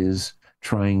process is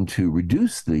trying to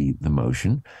reduce the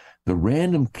motion. The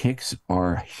random kicks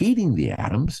are heating the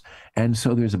atoms, and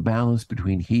so there's a balance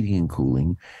between heating and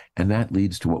cooling, and that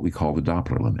leads to what we call the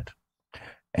Doppler limit.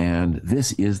 And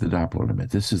this is the Doppler limit.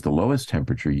 This is the lowest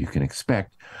temperature you can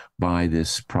expect by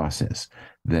this process,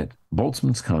 that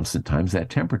Boltzmann's constant times that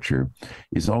temperature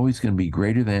is always going to be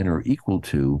greater than or equal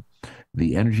to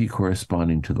the energy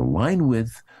corresponding to the line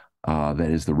width,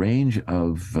 that is the range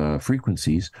of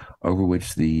frequencies over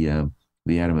which the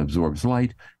atom absorbs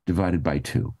light, divided by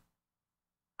 2.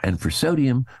 And for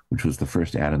sodium, which was the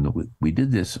first atom that we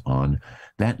did this on,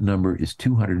 that number is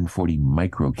 240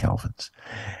 microkelvins.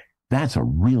 That's a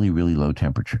really, really low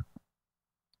temperature.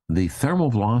 The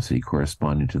thermal velocity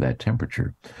corresponding to that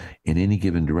temperature in any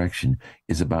given direction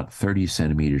is about 30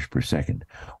 centimeters per second.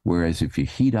 Whereas if you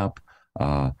heat up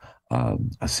a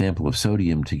sample of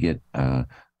sodium to get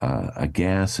a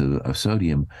gas of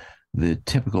sodium, the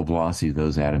typical velocity of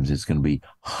those atoms is going to be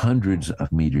hundreds of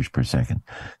meters per second.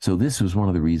 So this was one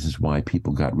of the reasons why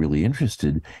people got really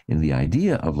interested in the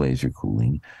idea of laser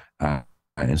cooling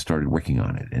and started working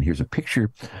on it. And here's a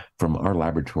picture from our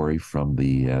laboratory from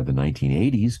the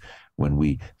 1980s when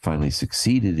we finally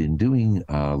succeeded in doing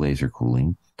laser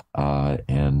cooling. What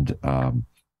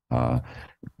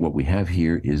we have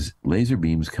here is laser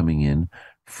beams coming in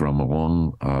from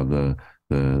along the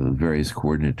various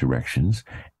coordinate directions.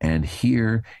 And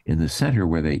here in the center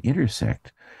where they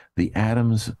intersect, the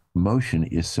atom's motion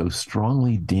is so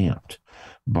strongly damped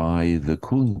by the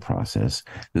cooling process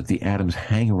that the atoms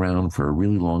hang around for a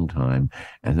really long time,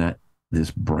 and that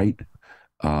this bright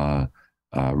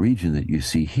region that you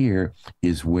see here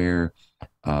is where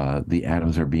the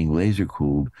atoms are being laser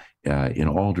cooled in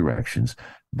all directions.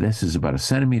 This is about 1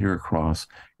 centimeter across,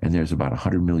 and there's about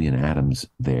 100 million atoms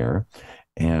there.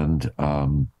 And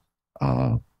I'm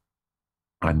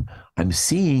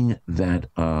seeing that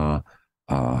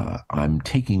I'm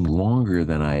taking longer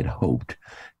than I had hoped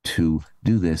to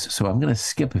do this, so I'm going to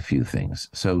skip a few things.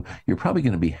 So you're probably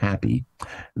going to be happy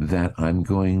that I'm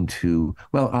going to,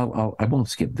 well, I won't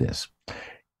skip this.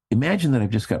 Imagine that I've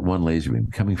just got one laser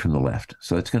beam coming from the left,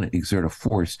 so it's going to exert a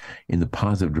force in the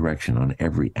positive direction on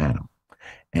every atom.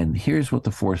 And here's what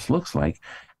the force looks like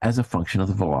as a function of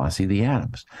the velocity of the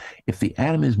atoms. If the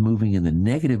atom is moving in the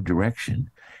negative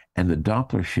direction and the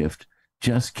Doppler shift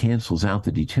just cancels out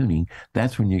the detuning,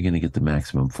 that's when you're going to get the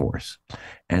maximum force.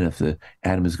 And if the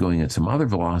atom is going at some other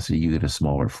velocity, you get a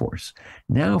smaller force.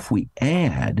 Now, if we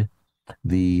add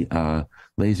the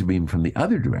laser beam from the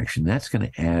other direction, that's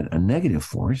going to add a negative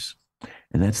force,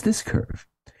 and that's this curve.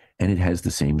 and it has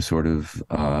the same sort of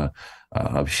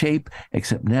shape,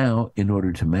 except now, in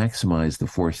order to maximize the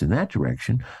force in that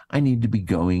direction, I need to be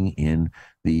going in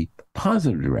the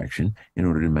positive direction in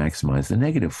order to maximize the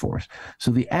negative force.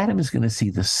 So the atom is going to see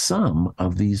the sum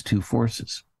of these two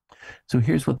forces. So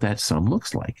here's what that sum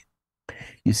looks like.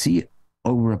 You see,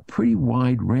 over a pretty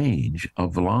wide range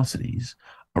of velocities,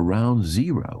 around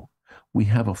zero, we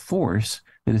have a force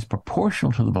that is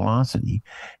proportional to the velocity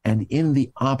and in the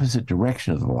opposite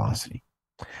direction of the velocity.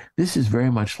 This is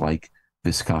very much like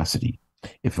viscosity.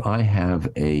 If I have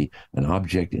an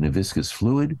object in a viscous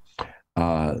fluid,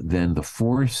 then the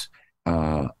force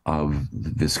of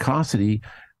viscosity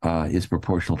is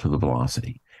proportional to the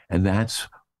velocity. And that's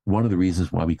one of the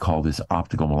reasons why we call this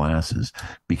optical molasses,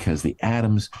 because the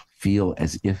atoms feel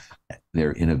as if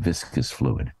they're in a viscous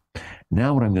fluid.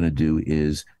 Now what I'm going to do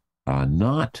is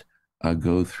not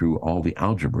go through all the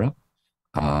algebra,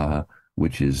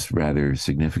 which is rather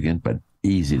significant, but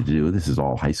easy to do. This is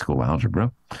all high school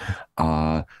algebra,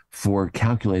 for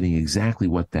calculating exactly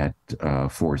what that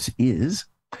force is.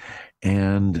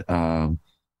 And I'm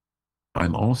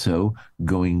also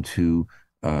going to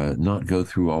not go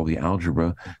through all the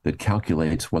algebra that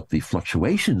calculates what the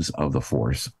fluctuations of the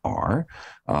force are.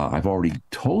 I've already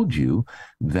told you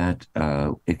that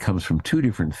it comes from two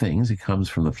different things. It comes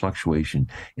from the fluctuation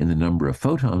in the number of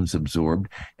photons absorbed,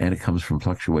 and it comes from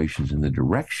fluctuations in the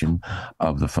direction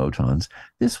of the photons.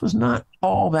 This was not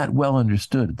all that well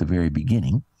understood at the very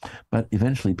beginning, but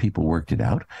eventually people worked it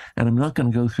out. And I'm not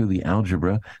going to go through the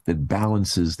algebra that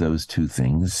balances those two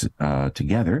things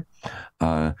together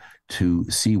to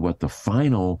see what the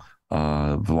final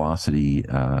velocity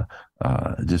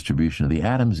distribution of the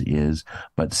atoms is,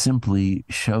 but simply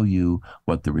show you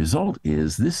what the result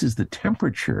is. This is the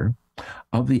temperature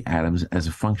of the atoms as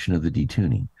a function of the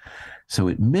detuning. So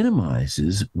it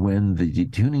minimizes when the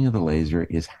detuning of the laser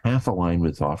is half aligned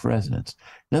with off resonance.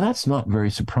 Now that's not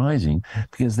very surprising,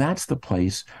 because that's the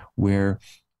place where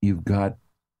you've got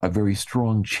a very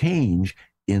strong change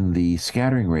in the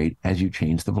scattering rate as you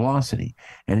change the velocity.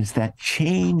 And it's that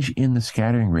change in the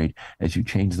scattering rate as you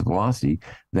change the velocity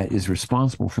that is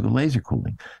responsible for the laser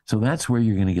cooling. So that's where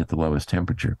you're going to get the lowest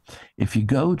temperature. If you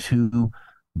go to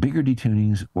bigger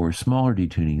detunings or smaller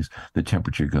detunings, the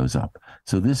temperature goes up.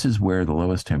 So this is where the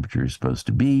lowest temperature is supposed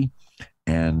to be.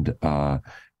 And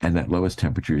that lowest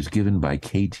temperature is given by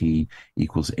KT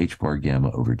equals h bar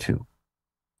gamma over 2.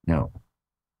 Now,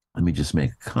 let me just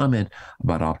make a comment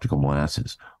about optical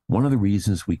molasses. One of the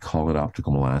reasons we call it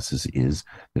optical molasses is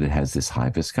that it has this high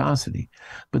viscosity.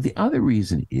 But the other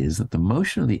reason is that the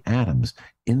motion of the atoms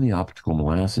in the optical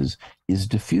molasses is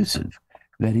diffusive.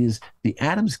 That is, the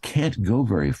atoms can't go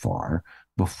very far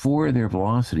before their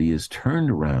velocity is turned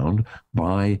around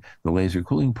by the laser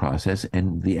cooling process,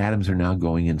 and the atoms are now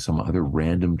going in some other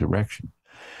random direction.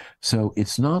 So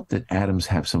it's not that atoms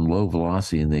have some low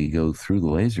velocity and they go through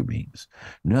the laser beams.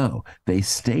 No, they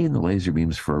stay in the laser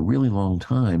beams for a really long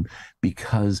time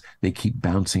because they keep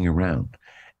bouncing around.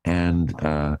 And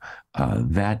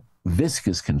that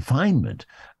viscous confinement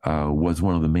was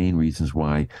one of the main reasons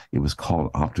why it was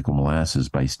called optical molasses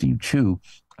by Steve Chu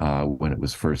when it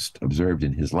was first observed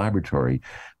in his laboratory.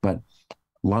 But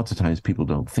lots of times people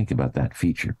don't think about that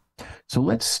feature. So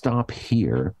let's stop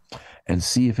here and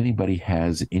see if anybody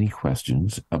has any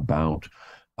questions about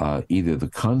either the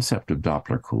concept of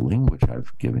Doppler cooling, which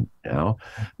I've given now,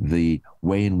 the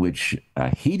way in which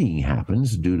heating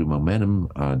happens due to momentum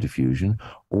diffusion,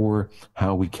 or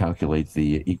how we calculate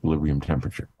the equilibrium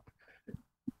temperature.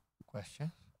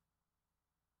 Question?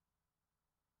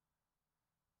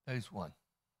 There is one.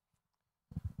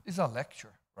 It's a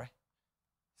lecture, right?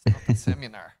 It's not a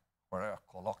seminar or a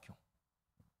colloquium.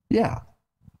 Yeah.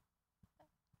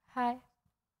 Hi.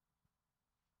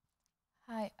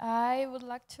 I would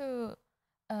like to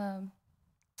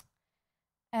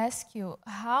ask you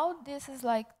how this is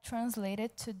like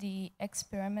translated to the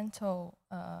experimental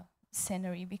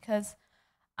scenery, because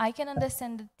I can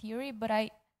understand the theory, but I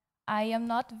am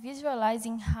not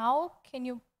visualizing how can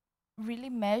you really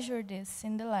measure this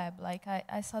in the lab. Like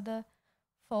I saw the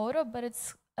photo, but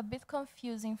it's a bit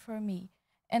confusing for me.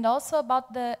 And also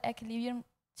about the equilibrium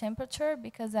temperature,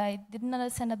 because I didn't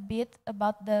understand a bit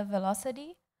about the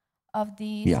velocity of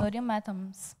the sodium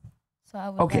atoms. So I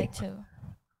would like to.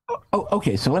 Oh,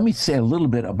 okay. So let me say a little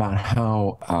bit about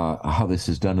how this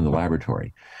is done in the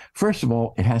laboratory. First of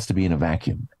all, it has to be in a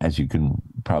vacuum, as you can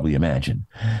probably imagine.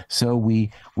 So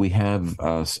we have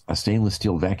a stainless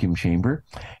steel vacuum chamber,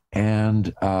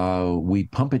 and we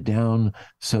pump it down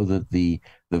so that the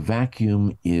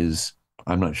vacuum is,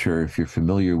 I'm not sure if you're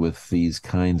familiar with these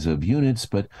kinds of units,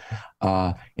 but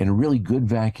in a really good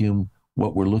vacuum,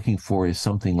 what we're looking for is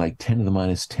something like 10 to the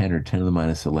minus 10 or 10 to the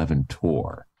minus 11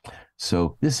 torr.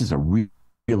 So this is a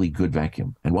really good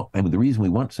vacuum. And the reason we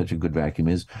want such a good vacuum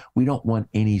is we don't want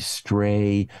any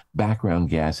stray background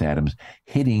gas atoms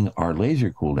hitting our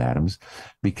laser-cooled atoms,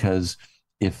 because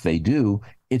if they do,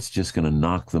 it's just going to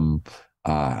knock them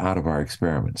out of our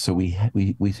experiment. So we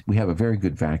have a very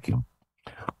good vacuum.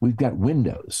 We've got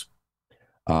windows,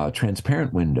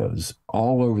 transparent windows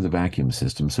all over the vacuum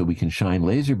system, so we can shine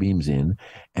laser beams in,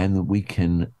 and we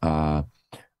can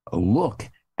look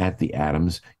at the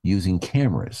atoms using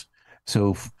cameras.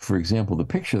 So, for example, the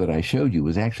picture that I showed you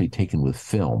was actually taken with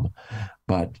film,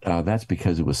 but that's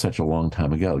because it was such a long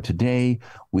time ago. Today,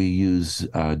 we use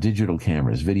digital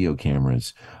cameras, video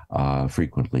cameras,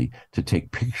 frequently to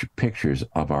take pictures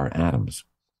of our atoms.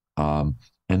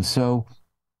 And so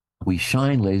we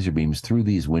shine laser beams through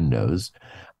these windows.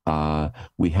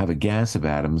 We have a gas of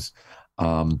atoms.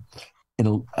 In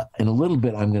a little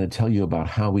bit, I'm going to tell you about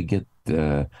how we get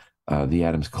the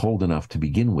atoms cold enough to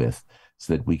begin with,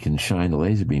 so that we can shine the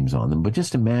laser beams on them. But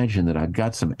just imagine that I've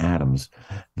got some atoms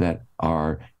that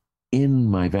are in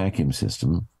my vacuum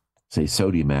system, say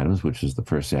sodium atoms, which is the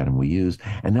first atom we use,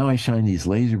 and now I shine these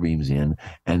laser beams in,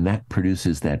 and that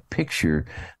produces that picture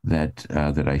that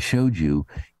I showed you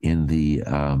in the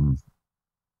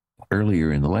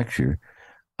earlier in the lecture.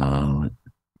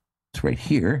 It's right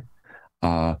here.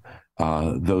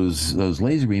 Those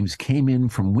laser beams came in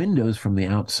from windows from the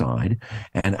outside,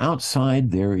 and outside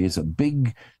there is a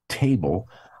big table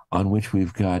on which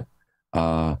we've got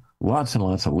lots and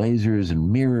lots of lasers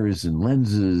and mirrors and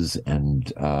lenses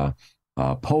and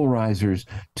polarizers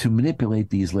to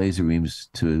manipulate these laser beams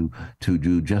to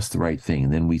do just the right thing.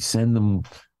 And then we send them,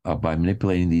 by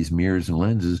manipulating these mirrors and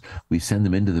lenses, we send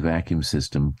them into the vacuum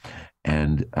system.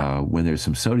 And when there's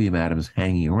some sodium atoms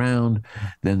hanging around,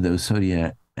 then those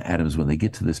sodium atoms, when they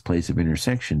get to this place of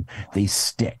intersection, they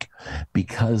stick.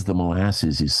 Because the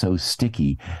molasses is so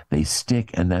sticky, they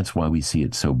stick, and that's why we see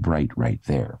it so bright right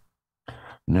there.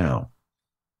 Now,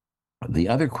 the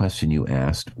other question you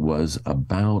asked was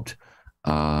about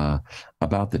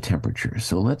the temperature.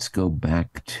 So let's go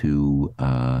back to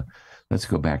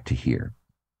here.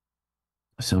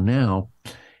 So now,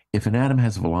 if an atom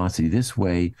has a velocity this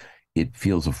way, it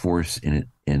feels a force in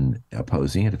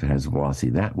opposing it. If it has a velocity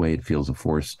that way, it feels a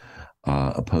force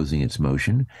opposing its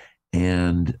motion.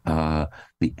 And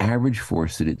the average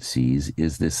force that it sees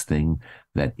is this thing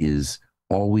that is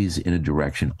always in a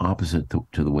direction opposite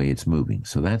to the way it's moving.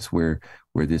 So that's where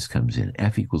this comes in.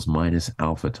 F equals minus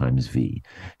alpha times V.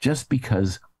 Just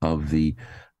because of the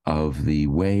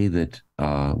way that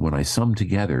when I sum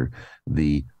together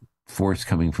the force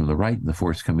coming from the right and the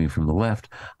force coming from the left,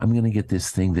 I'm going to get this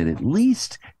thing that at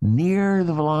least near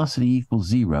the velocity equals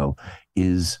 0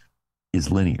 is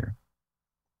linear.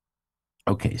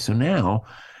 Okay, so now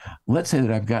let's say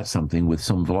that I've got something with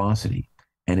some velocity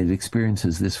and it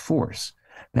experiences this force.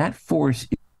 That force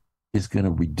is going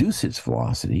to reduce its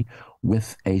velocity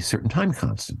with a certain time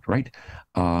constant, right?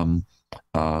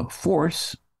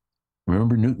 Force,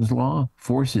 remember Newton's law?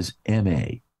 Force is ma.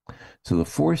 So the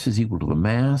force is equal to the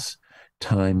mass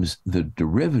times the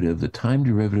derivative, the time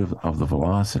derivative of the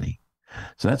velocity.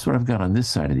 So that's what I've got on this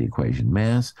side of the equation.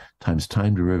 Mass times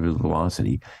time derivative of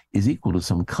velocity is equal to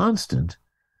some constant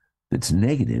that's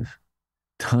negative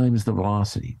times the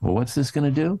velocity. Well, what's this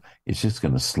going to do? It's just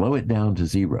going to slow it down to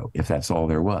 0, if that's all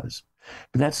there was.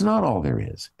 But that's not all there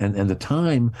is. And the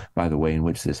time, by the way, in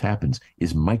which this happens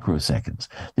is microseconds.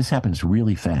 This happens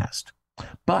really fast.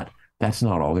 But that's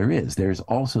not all there is. There's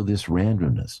also this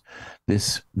randomness.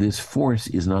 This force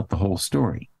is not the whole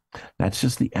story. That's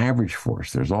just the average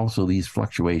force. There's also these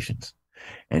fluctuations.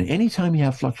 And anytime you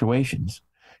have fluctuations,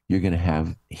 you're going to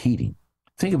have heating.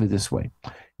 Think of it this way.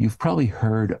 You've probably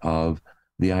heard of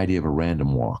the idea of a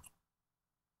random walk.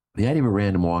 The idea of a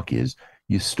random walk is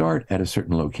you start at a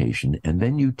certain location and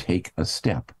then you take a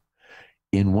step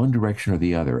in one direction or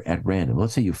the other at random.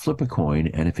 Let's say you flip a coin,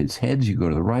 and if it's heads, you go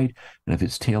to the right, and if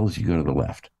it's tails, you go to the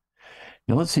left.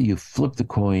 Now, let's say you flip the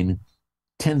coin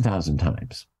 10,000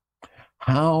 times.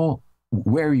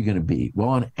 Where are you going to be? Well,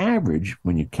 on average,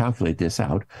 when you calculate this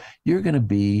out, you're going to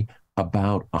be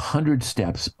about 100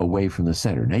 steps away from the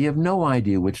center. Now, you have no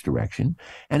idea which direction,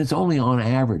 and it's only on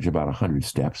average about 100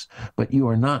 steps, but you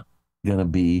are not going to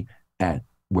be at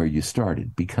where you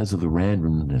started because of the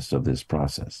randomness of this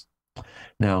process.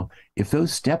 Now, if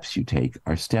those steps you take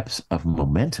are steps of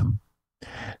momentum,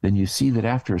 then you see that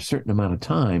after a certain amount of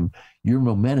time, your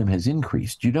momentum has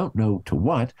increased. You don't know to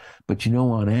what, but you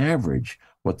know on average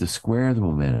what the square of the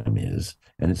momentum is,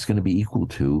 and it's going to be equal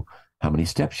to how many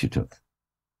steps you took.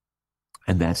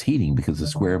 And that's heating, because the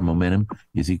square of momentum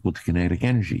is equal to kinetic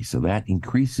energy. So that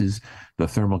increases the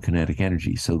thermal kinetic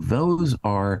energy. So those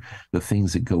are the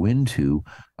things that go into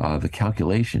the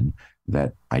calculation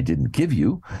that I didn't give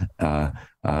you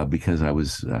because I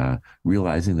was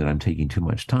realizing that I'm taking too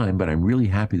much time. But I'm really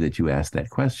happy that you asked that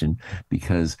question,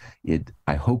 because it,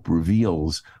 I hope,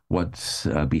 reveals what's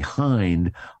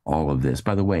behind all of this.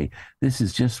 By the way, this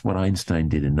is just what Einstein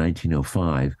did in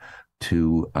 1905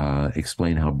 to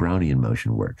explain how Brownian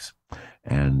motion works.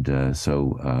 And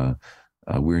so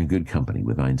we're in good company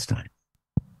with Einstein.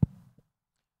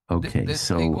 Okay,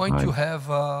 they're going to have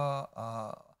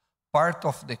part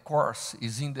of the course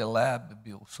is in the lab,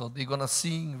 Bill. So they're going to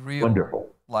see in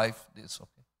real life this.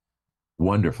 Okay.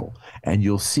 Wonderful. And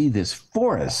you'll see this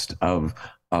forest of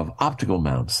optical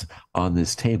mounts on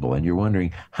this table. And you're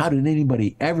wondering, how did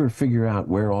anybody ever figure out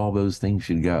where all those things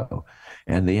should go?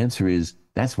 And the answer is,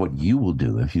 that's what you will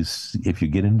do if you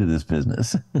get into this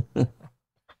business.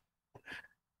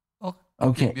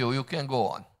 Okay, Bill, you can go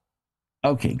on.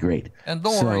 Okay, great. And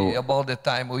don't worry about the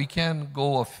time. We can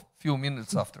go a few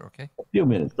minutes after, okay? A few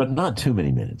minutes, but not too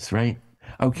many minutes, right?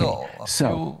 Okay. No,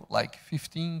 few, like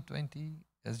 15, 20,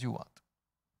 as you want.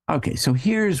 Okay, so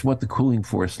here's what the cooling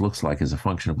force looks like as a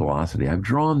function of velocity. I've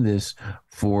drawn this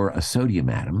for a sodium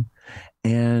atom.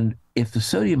 And if the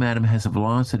sodium atom has a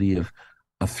velocity of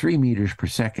 3 meters per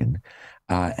second,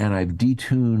 and I've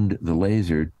detuned the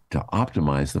laser to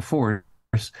optimize the force,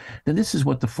 then this is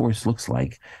what the force looks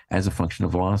like as a function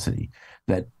of velocity.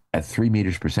 That at 3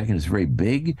 meters per second is very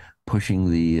big, pushing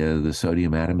the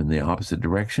sodium atom in the opposite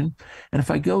direction. And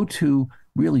if I go to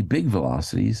really big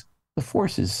velocities, the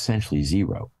force is essentially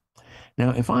zero.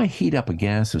 Now, if I heat up a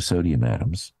gas of sodium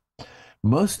atoms,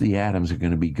 most of the atoms are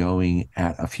going to be going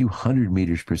at a few hundred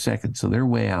meters per second, so they're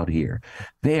way out here.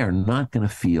 They are not going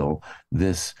to feel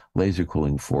this laser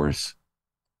cooling force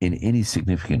in any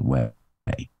significant way.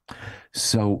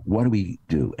 So what do we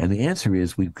do? And the answer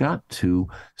is, we've got to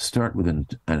start with an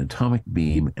atomic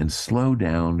beam and slow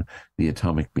down the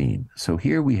atomic beam. So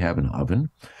here we have an oven.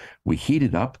 We heat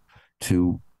it up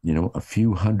to, a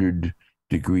few hundred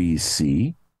degrees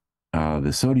C.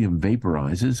 The sodium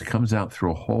vaporizes, comes out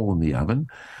through a hole in the oven.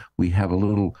 We have a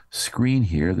little screen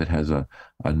here that has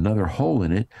another hole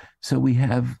in it. So we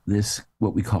have this,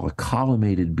 what we call a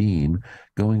collimated beam,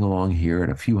 going along here at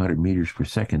a few hundred meters per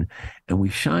second. And we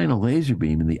shine a laser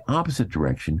beam in the opposite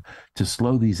direction to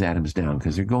slow these atoms down,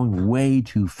 because they're going way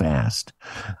too fast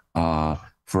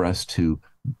for us to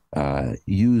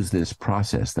use this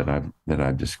process that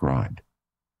I've described.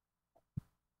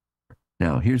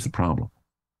 Now, here's the problem.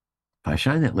 If I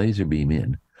shine that laser beam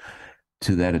in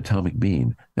to that atomic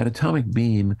beam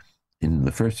in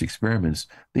the first experiments,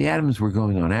 the atoms were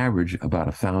going on average about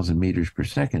 1,000 meters per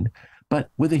second, but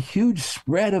with a huge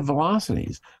spread of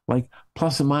velocities, like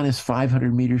plus or minus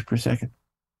 500 meters per second.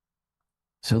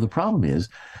 So the problem is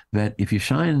that if you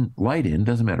shine light in,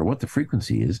 doesn't matter what the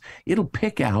frequency is, it'll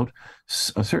pick out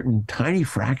a certain tiny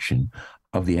fraction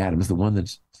of the atoms, the one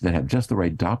that have just the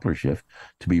right Doppler shift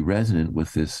to be resonant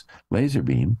with this laser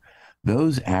beam.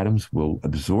 Those atoms will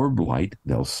absorb light,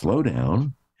 they'll slow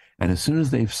down, and as soon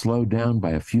as they've slowed down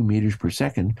by a few meters per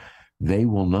second, they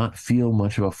will not feel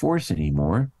much of a force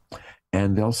anymore,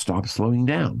 and they'll stop slowing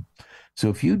down. So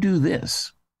if you do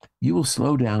this, you will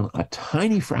slow down a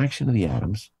tiny fraction of the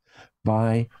atoms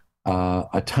by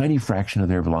a tiny fraction of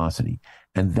their velocity,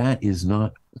 and that is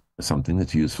not something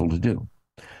that's useful to do.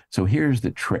 So here's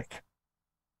the trick.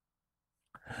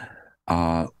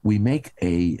 We make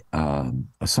a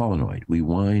solenoid. We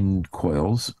wind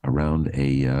coils around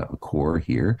a core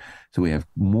here. So we have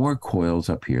more coils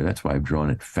up here. That's why I've drawn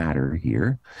it fatter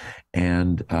here.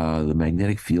 And the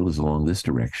magnetic field is along this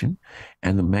direction.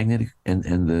 And the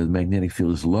magnetic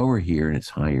field is lower here and it's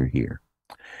higher here.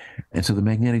 And so the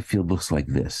magnetic field looks like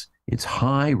this. It's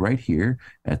high right here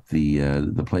at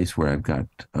the place where I've got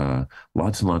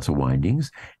lots and lots of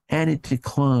windings, and it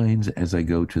declines as I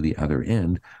go to the other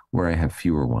end where I have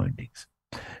fewer windings.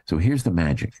 So here's the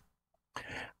magic.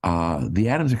 The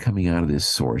atoms are coming out of this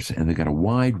source, and they've got a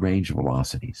wide range of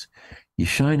velocities. You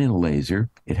shine in a laser,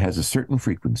 it has a certain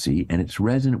frequency, and it's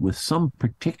resonant with some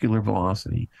particular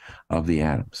velocity of the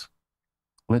atoms.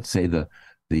 Let's say the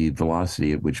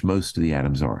velocity at which most of the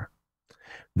atoms are.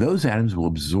 Those atoms will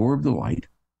absorb the light,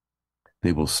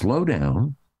 they will slow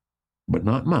down, but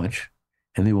not much,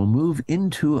 and they will move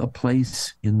into a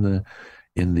place in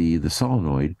the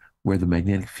solenoid where the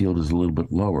magnetic field is a little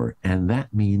bit lower. And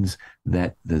that means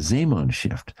that the Zeeman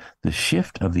shift, the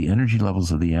shift of the energy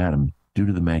levels of the atom due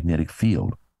to the magnetic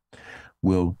field,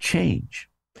 will change.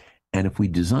 And if we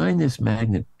design this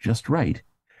magnet just right,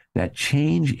 that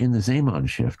change in the Zeeman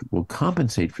shift will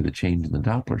compensate for the change in the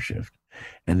Doppler shift,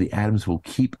 and the atoms will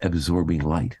keep absorbing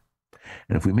light.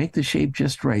 And if we make the shape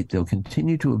just right, they'll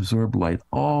continue to absorb light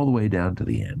all the way down to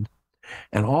the end.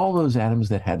 And all those atoms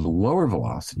that had lower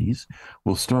velocities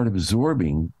will start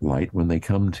absorbing light when they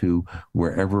come to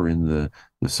wherever in the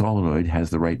solenoid has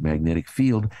the right magnetic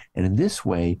field. And in this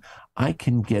way, I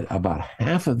can get about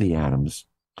half of the atoms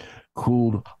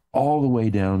cooled all the way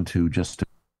down to just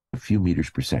a few meters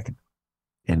per second.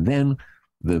 And then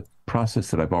the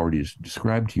process that I've already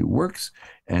described to you works,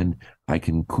 and I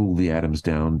can cool the atoms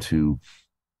down to,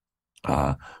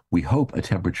 we hope, a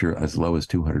temperature as low as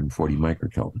 240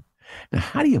 microkelvin. Now,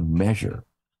 how do you measure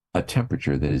a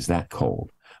temperature that is that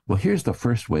cold? Well, here's the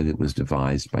first way that was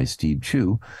devised by Steve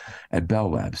Chu at Bell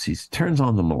Labs. He turns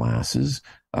on the molasses,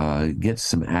 gets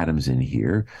some atoms in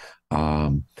here.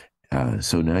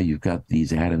 So now you've got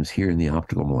these atoms here in the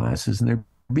optical molasses, and they're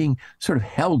being sort of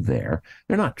held there.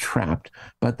 They're not trapped,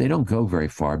 but they don't go very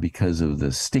far because of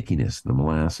the stickiness of the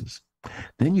molasses.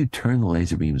 Then you turn the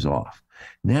laser beams off.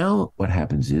 Now what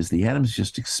happens is the atoms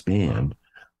just expand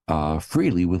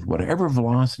freely with whatever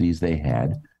velocities they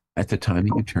had at the time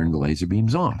that you turn the laser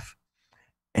beams off.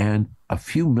 And a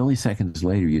few milliseconds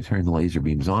later, you turn the laser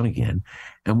beams on again,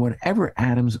 and whatever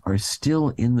atoms are still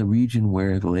in the region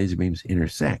where the laser beams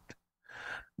intersect,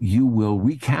 you will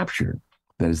recapture.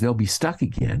 That is, they'll be stuck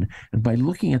again. And by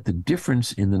looking at the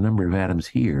difference in the number of atoms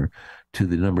here to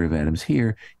the number of atoms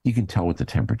here, you can tell what the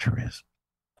temperature is.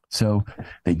 So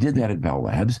they did that at Bell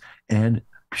Labs, and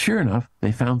sure enough,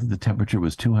 they found that the temperature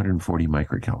was 240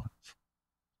 microkelvins.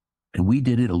 And we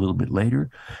did it a little bit later,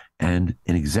 and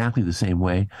in exactly the same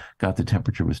way, got the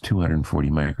temperature was 240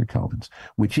 microkelvins,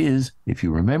 which is, if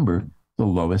you remember, the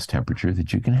lowest temperature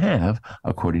that you can have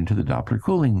according to the Doppler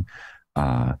cooling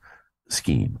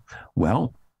scheme.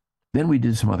 Well, then we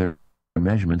did some other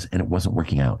measurements, and it wasn't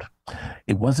working out.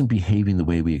 It wasn't behaving the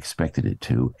way we expected it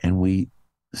to, and we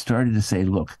started to say,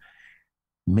 look,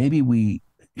 maybe we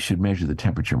should measure the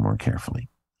temperature more carefully.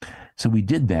 So we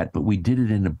did that, but we did it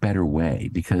in a better way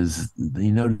because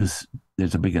you notice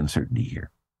there's a big uncertainty here.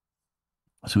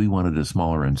 So we wanted a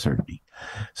smaller uncertainty.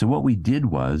 So what we did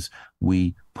was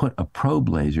we put a probe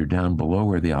laser down below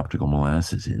where the optical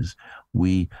molasses is.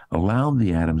 We allowed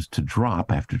the atoms to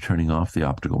drop after turning off the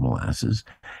optical molasses.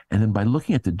 And then by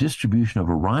looking at the distribution of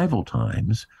arrival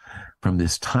times from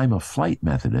this time of flight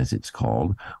method, as it's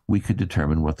called, we could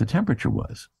determine what the temperature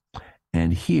was.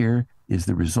 And here is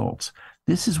the results.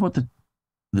 This is what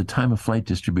the time of flight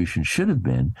distribution should have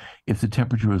been if the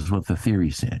temperature was what the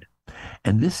theory said.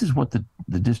 And this is what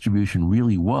the distribution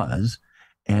really was.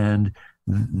 And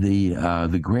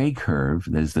the gray curve,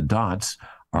 that is the dots,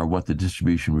 are what the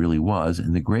distribution really was.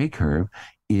 And the gray curve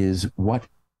is what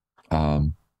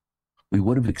we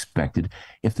would have expected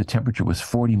if the temperature was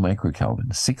 40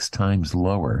 microkelvin, 6 times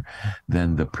lower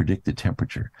than the predicted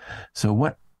temperature. So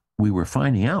what we were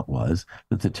finding out was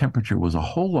that the temperature was a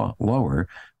whole lot lower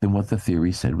than what the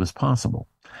theory said was possible.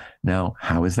 Now,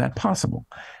 how is that possible?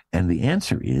 And the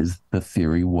answer is the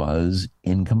theory was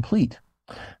incomplete.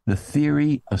 The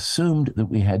theory assumed that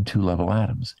we had 2-level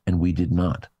atoms, and we did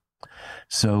not.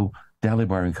 So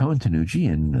Dalibar and Cohen-Tanucci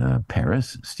in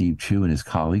Paris, Steve Chu and his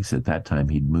colleagues, at that time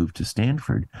he'd moved to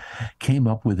Stanford, came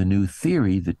up with a new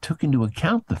theory that took into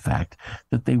account the fact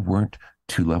that they weren't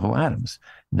 2-level atoms.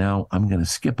 Now, I'm going to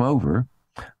skip over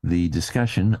the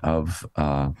discussion of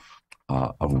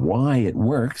why it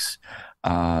works.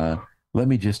 Let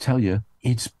me just tell you,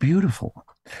 it's beautiful.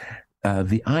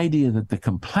 The idea that the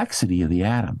complexity of the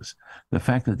atoms, the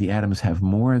fact that the atoms have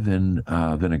more than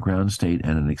a ground state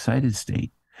and an excited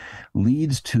state,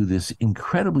 leads to this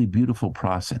incredibly beautiful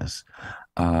process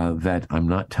that I'm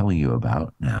not telling you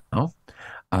about now,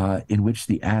 in which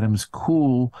the atoms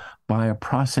cool by a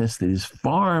process that is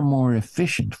far more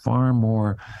efficient, far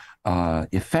more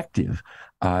effective,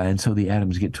 and so the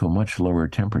atoms get to a much lower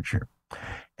temperature.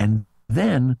 And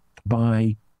then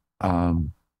by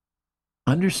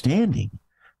understanding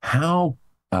how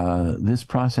this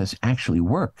process actually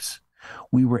works,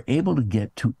 we were able to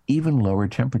get to even lower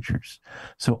temperatures.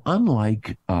 So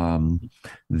unlike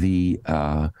the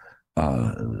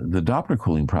Doppler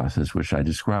cooling process, which I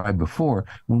described before,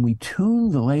 when we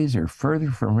tune the laser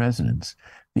further from resonance,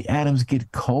 the atoms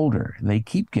get colder. They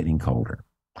keep getting colder.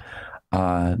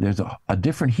 There's a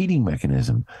different heating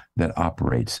mechanism that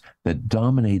operates, that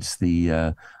dominates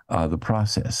the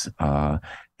process.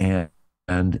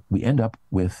 And we end up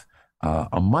with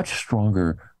a much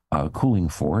stronger cooling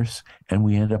force, and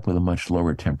we end up with a much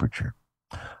lower temperature.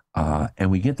 And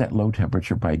we get that low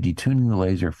temperature by detuning the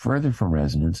laser further from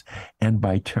resonance and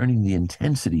by turning the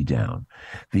intensity down.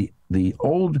 The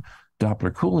old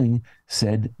Doppler cooling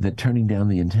said that turning down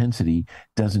the intensity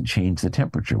doesn't change the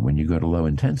temperature when you go to low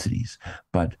intensities.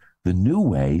 But the new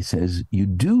way says you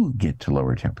do get to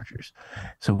lower temperatures.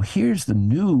 So here's the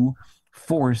new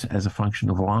force as a function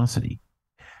of velocity.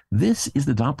 This is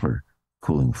the Doppler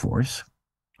cooling force,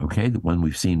 okay, the one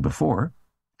we've seen before.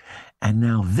 And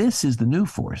now this is the new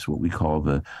force, what we call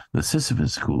the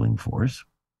Sisyphus cooling force.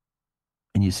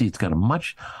 And you see it's got a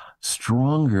much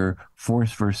stronger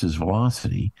force versus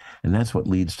velocity, and that's what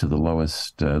leads to the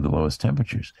lowest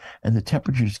temperatures. And the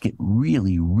temperatures get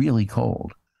really, really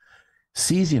cold.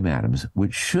 Cesium atoms,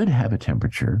 which should have a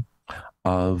temperature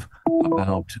of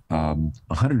about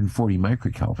 140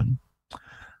 microkelvin,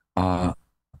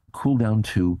 cool down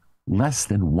to less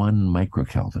than 1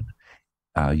 microkelvin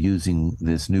using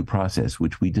this new process,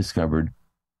 which we discovered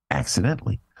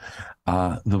accidentally.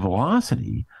 The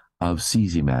velocity of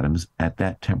cesium atoms at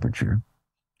that temperature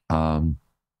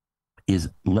is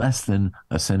less than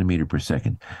a centimeter per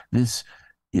second. This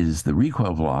is the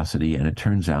recoil velocity, and it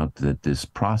turns out that this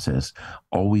process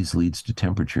always leads to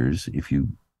temperatures, if you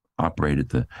operate at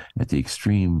the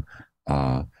extreme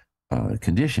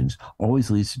conditions, always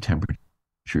leads to temperatures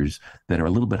that are a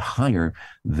little bit higher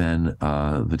than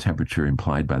the temperature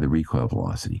implied by the recoil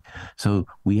velocity. So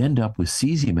we end up with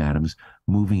cesium atoms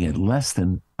moving at less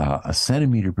than a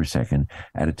centimeter per second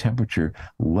at a temperature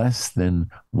less than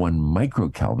 1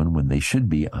 microkelvin when they should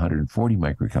be 140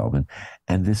 microkelvin,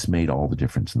 and this made all the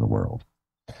difference in the world.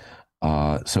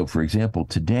 So, for example,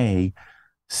 today,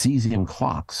 cesium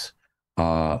clocks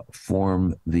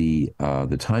form the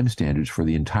time standards for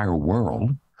the entire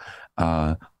world.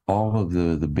 All of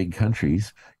the big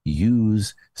countries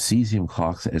use cesium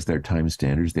clocks as their time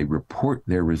standards. They report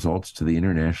their results to the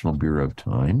International Bureau of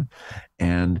Time.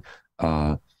 And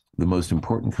the most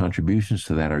important contributions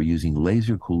to that are using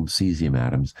laser-cooled cesium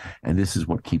atoms. And this is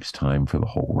what keeps time for the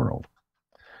whole world.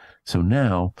 So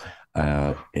now,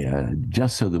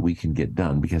 just so that we can get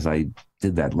done, because I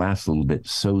did that last little bit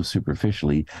so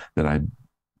superficially that I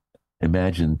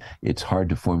imagine it's hard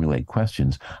to formulate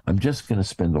questions, I'm just going to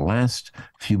spend the last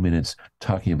few minutes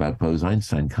talking about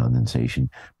Bose-Einstein condensation,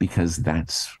 because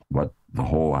that's what the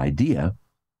whole idea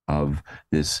of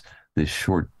this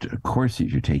short course that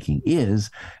you're taking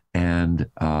is. And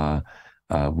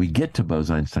we get to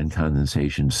Bose-Einstein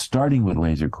condensation starting with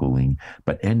laser cooling,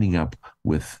 but ending up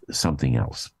with something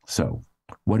else. So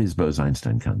what is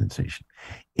Bose-Einstein condensation?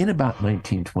 In about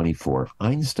 1924,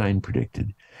 Einstein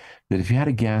predicted that if you had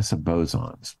a gas of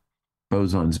bosons,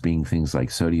 bosons being things like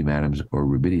sodium atoms or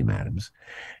rubidium atoms,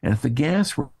 and if the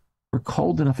gas were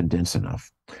cold enough and dense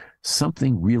enough,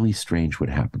 something really strange would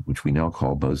happen, which we now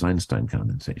call Bose-Einstein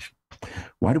condensation.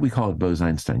 Why do we call it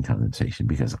Bose-Einstein condensation?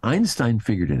 Because Einstein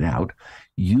figured it out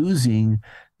using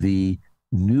the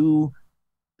new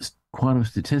quantum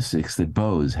statistics that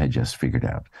Bose had just figured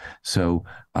out. So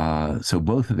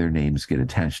both of their names get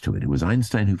attached to it. It was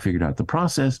Einstein who figured out the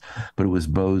process, but it was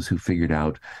Bose who figured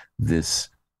out this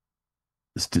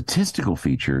statistical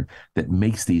feature that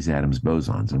makes these atoms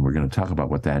bosons. And we're going to talk about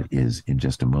what that is in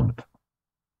just a moment.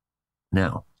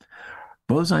 Now,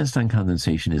 Bose-Einstein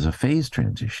condensation is a phase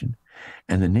transition.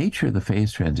 And the nature of the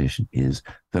phase transition is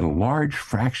that a large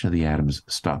fraction of the atoms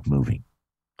stop moving.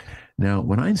 Now,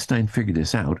 when Einstein figured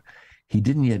this out, he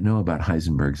didn't yet know about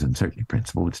Heisenberg's uncertainty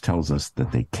principle, which tells us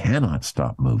that they cannot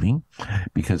stop moving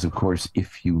because, of course,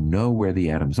 if you know where the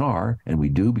atoms are, and we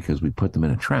do because we put them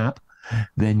in a trap,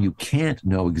 then you can't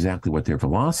know exactly what their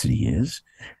velocity is.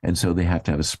 And so they have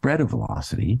to have a spread of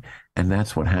velocity. And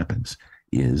that's what happens,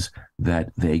 is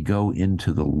that they go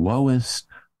into the lowest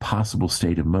possible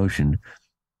state of motion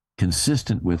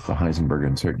consistent with the Heisenberg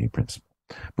uncertainty principle.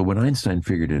 But when Einstein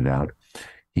figured it out,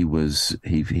 he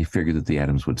figured that the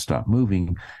atoms would stop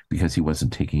moving because he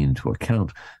wasn't taking into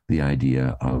account the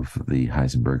idea of the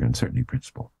Heisenberg uncertainty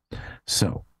principle.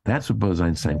 So that's what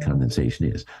Bose-Einstein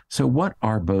condensation is. So what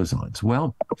are bosons?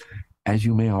 Well, as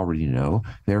you may already know,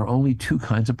 there are only two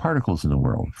kinds of particles in the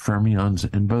world, fermions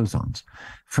and bosons.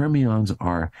 Fermions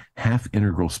are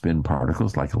half-integral spin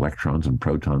particles like electrons and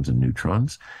protons and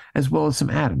neutrons, as well as some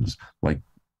atoms like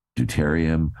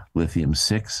deuterium,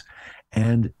 lithium-6.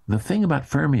 And the thing about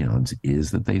fermions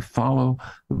is that they follow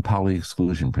the Pauli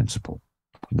exclusion principle.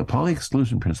 The Pauli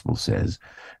exclusion principle says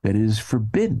that it is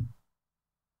forbidden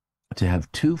to have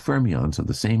two fermions of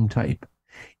the same type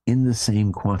in the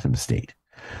same quantum state.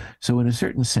 So in a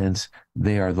certain sense,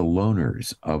 they are the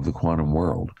loners of the quantum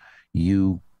world.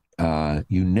 You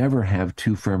never have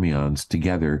two fermions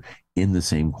together in the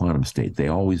same quantum state. They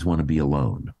always want to be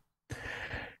alone.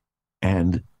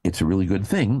 And it's a really good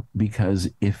thing, because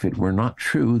if it were not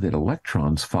true that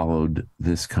electrons followed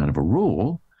this kind of a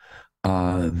rule,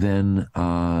 then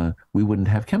we wouldn't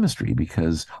have chemistry,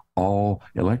 because all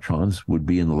electrons would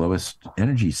be in the lowest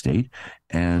energy state,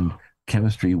 and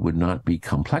chemistry would not be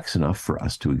complex enough for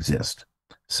us to exist.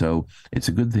 So it's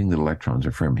a good thing that electrons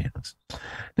are fermions.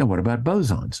 Now, what about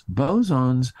bosons?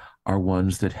 Bosons are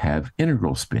ones that have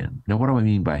integral spin. Now, what do I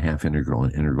mean by half integral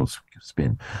and integral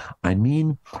spin? I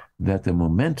mean that the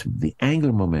momentum, the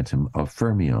angular momentum of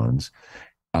fermions,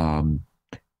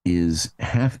 is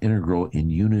half integral in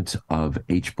units of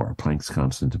h bar, Planck's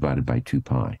constant, divided by 2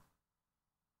 pi.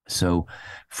 So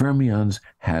fermions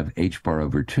have h bar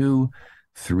over 2,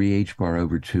 3h bar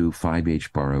over 2,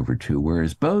 5h bar over 2,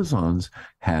 whereas bosons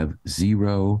have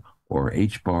 0 or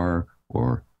h bar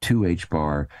or 2h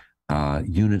bar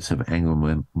units of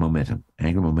angular momentum.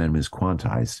 Angular momentum is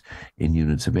quantized in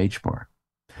units of h bar.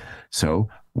 So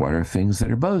what are things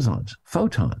that are bosons?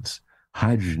 Photons,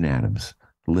 hydrogen atoms,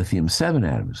 lithium-7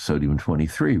 atoms,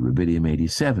 sodium-23,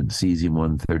 rubidium-87,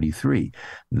 cesium-133,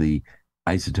 the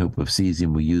isotope of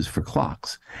cesium we use for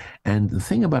clocks. And the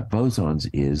thing about bosons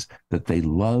is that they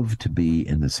love to be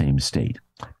in the same state.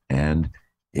 And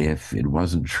if it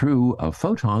wasn't true of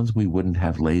photons, we wouldn't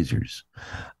have lasers.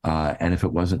 And if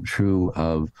it wasn't true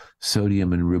of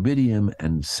sodium and rubidium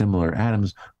and similar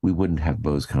atoms, we wouldn't have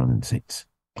Bose condensates.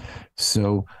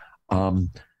 So,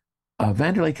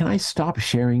 Vanderlei, can I stop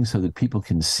sharing so that people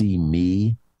can see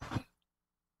me?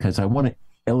 Because I want to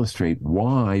illustrate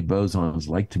why bosons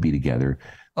like to be together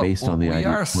based on the idea.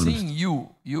 We are seeing you.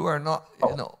 You are not,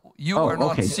 you are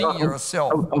not seeing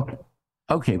yourself.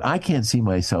 Okay, I can't see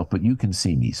myself, but you can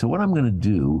see me. So what I'm going to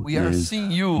do We are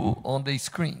seeing you on the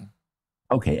screen.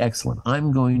 Okay, excellent.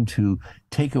 I'm going to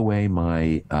take away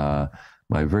my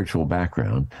my virtual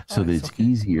background so that it's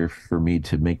easier for me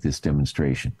to make this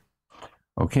demonstration.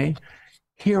 Okay,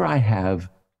 here I have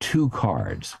 2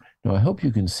 cards. Now, I hope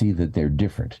you can see that they're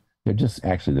different. They're just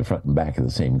actually the front and back of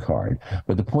the same card.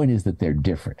 But the point is that they're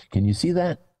different. Can you see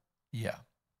that? Yeah.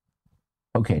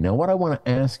 Okay, now what I want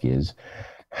to ask is,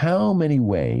 how many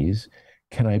ways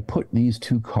can I put these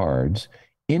 2 cards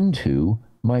into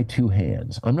my 2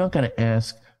 hands? I'm not going to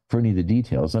ask for any of the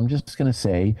details. I'm just going to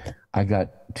say I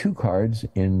got 2 cards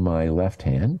in my left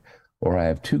hand, or I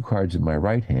have 2 cards in my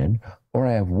right hand, or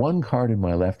I have 1 card in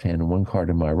my left hand and 1 card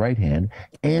in my right hand,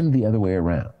 and the other way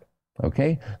around.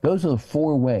 Okay? Those are the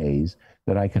 4 ways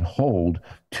that I can hold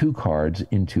 2 cards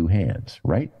in 2 hands,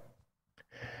 right?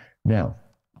 Now,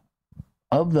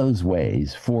 of those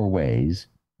ways, 4 ways,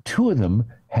 2 of them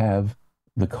have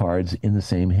the cards in the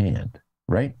same hand,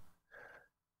 right?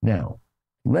 Now,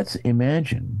 let's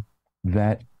imagine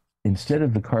that instead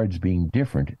of the cards being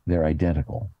different, they're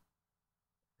identical.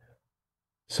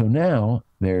 So now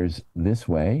there's this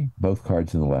way, both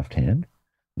cards in the left hand,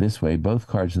 this way, both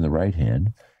cards in the right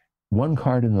hand, 1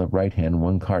 card in the right hand,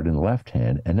 1 card in the left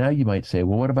hand. And now you might say,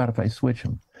 well, what about if I switch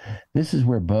them? This is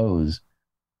where Bose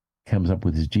comes up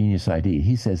with his genius idea.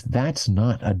 He says that's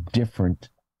not a different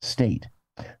state,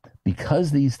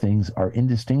 because these things are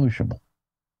indistinguishable.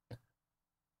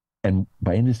 And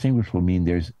by indistinguishable, I mean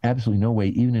there's absolutely no way,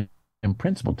 even in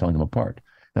principle, telling them apart.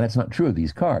 Now, that's not true of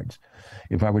these cards.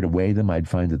 If I were to weigh them, I'd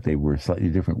find that they were slightly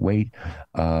different weight.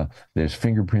 There's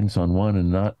fingerprints on one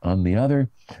and not on the other.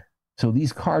 So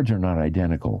these cards are not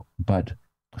identical, but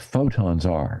photons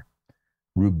are.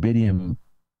 Rubidium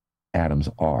atoms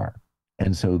are.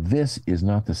 And so this is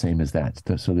not the same as that.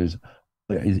 So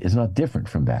it's not different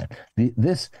from that.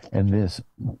 This and this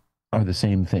are the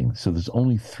same thing. So there's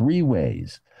only 3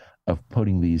 ways of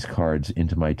putting these cards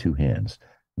into my 2 hands.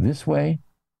 This way,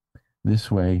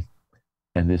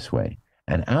 and this way.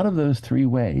 And out of those 3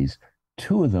 ways,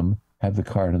 2 of them have the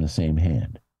card in the same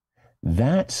hand.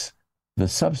 That's the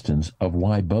substance of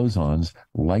why bosons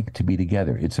like to be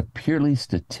together. It's a purely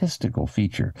statistical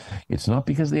feature. It's not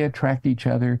because they attract each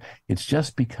other. It's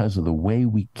just because of the way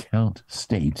we count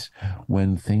states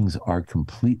when things are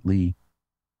completely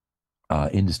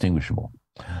indistinguishable.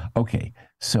 Okay,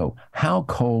 so how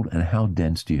cold and how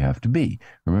dense do you have to be?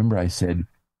 Remember I said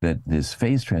that this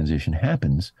phase transition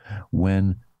happens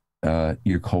when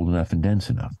you're cold enough and dense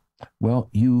enough. Well,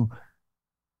 you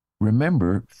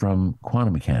remember from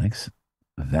quantum mechanics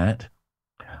that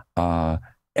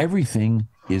everything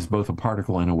is both a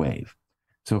particle and a wave.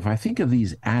 So if I think of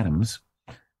these atoms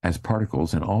as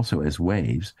particles and also as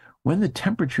waves, when the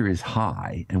temperature is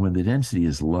high and when the density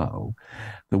is low,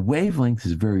 the wavelength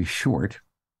is very short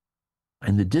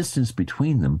and the distance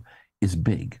between them is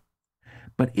big.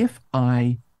 But if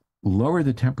I lower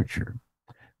the temperature,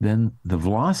 then the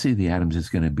velocity of the atoms is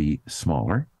going to be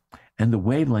smaller and the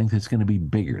wavelength is going to be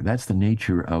bigger. That's the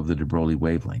nature of the de Broglie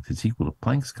wavelength. It's equal to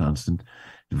Planck's constant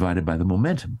divided by the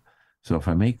momentum. So if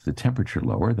I make the temperature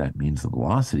lower, that means the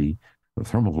velocity, the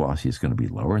thermal velocity is going to be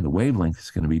lower, and the wavelength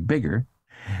is going to be bigger.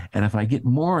 And if I get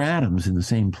more atoms in the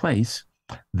same place,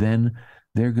 then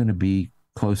they're going to be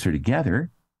closer together.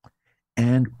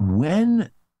 And when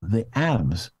the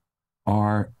atoms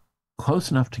are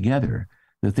close enough together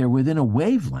that they're within a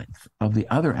wavelength of the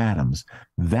other atoms,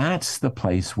 that's the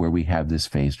place where we have this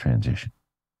phase transition.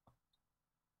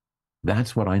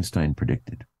 That's what Einstein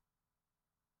predicted.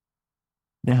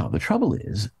 Now, the trouble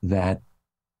is that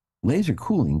laser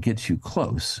cooling gets you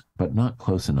close, but not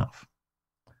close enough.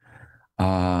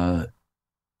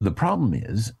 The problem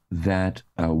is that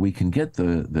we can get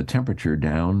the temperature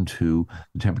down to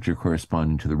the temperature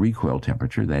corresponding to the recoil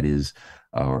temperature, that is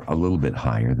a little bit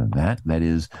higher than that. That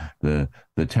is the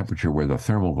temperature where the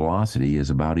thermal velocity is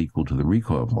about equal to the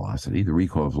recoil velocity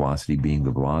being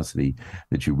the velocity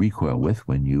that you recoil with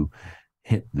when you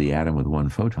hit the atom with one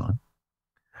photon.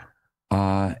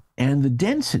 And the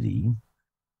density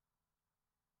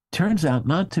turns out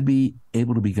not to be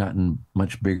able to be gotten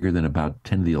much bigger than about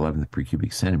 10 to the 11th per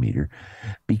cubic centimeter,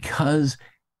 because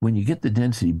when you get the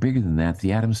density bigger than that,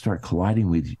 the atoms start colliding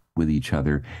with each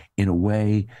other in a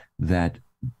way that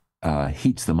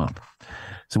heats them up.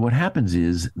 So what happens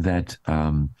is that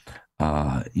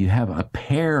you have a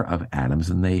pair of atoms,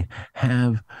 and they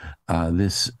have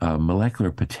this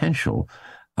molecular potential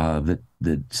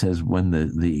that says when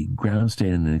the ground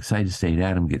state and an excited state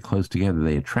atom get close together,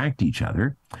 they attract each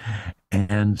other.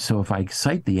 And so if I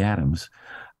excite the atoms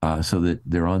so that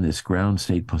they're on this ground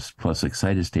state plus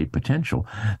excited state potential,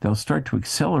 they'll start to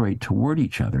accelerate toward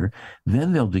each other.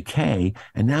 Then they'll decay,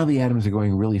 and now the atoms are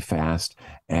going really fast,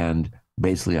 and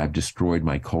basically I've destroyed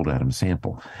my cold atom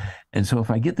sample. And so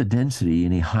if I get the density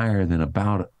any higher than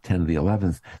about 10 to the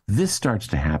 11th, this starts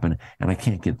to happen, and I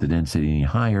can't get the density any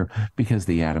higher because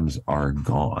the atoms are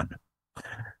gone.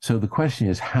 So the question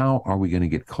is, how are we going to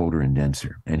get colder and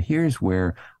denser? And here's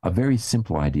where a very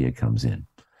simple idea comes in.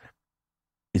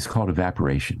 It's called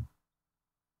evaporation.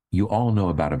 You all know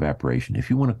about evaporation. If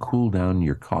you want to cool down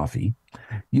your coffee,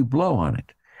 you blow on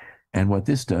it. And what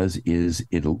this does is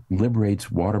it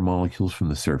liberates water molecules from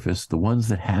the surface, the ones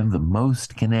that have the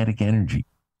most kinetic energy.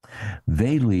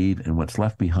 They leave, and what's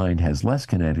left behind has less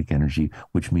kinetic energy,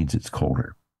 which means it's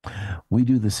colder. We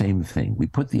do the same thing. We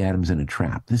put the atoms in a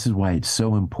trap. This is why it's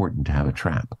so important to have a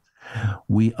trap.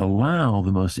 We allow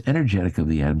the most energetic of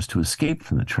the atoms to escape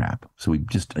from the trap. So we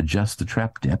just adjust the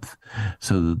trap depth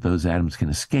so that those atoms can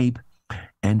escape.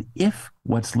 And if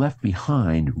what's left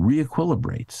behind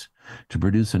re-equilibrates to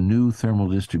produce a new thermal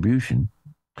distribution,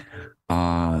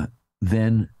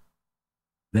 then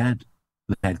that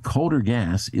colder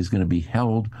gas is going to be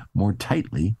held more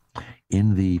tightly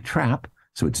in the trap,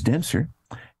 so it's denser,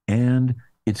 and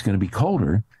it's going to be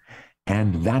colder,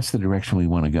 and that's the direction we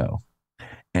want to go.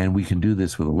 And we can do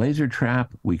this with a laser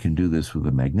trap. We can do this with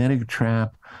a magnetic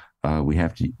trap. We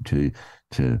have to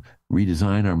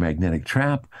redesign our magnetic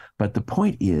trap. But the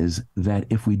point is that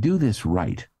if we do this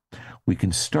right, we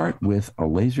can start with a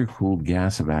laser-cooled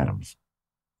gas of atoms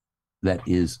that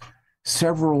is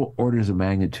several orders of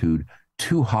magnitude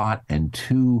too hot and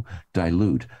too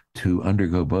dilute to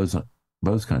undergo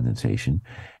Bose condensation.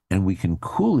 And we can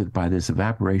cool it by this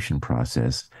evaporation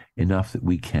process enough that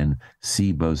we can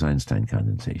see Bose-Einstein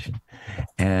condensation.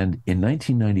 And in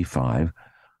 1995,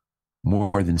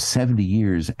 more than 70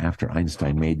 years after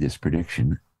Einstein made this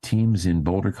prediction, teams in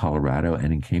Boulder, Colorado,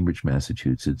 and in Cambridge,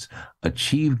 Massachusetts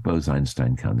achieved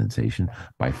Bose-Einstein condensation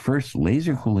by first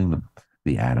laser cooling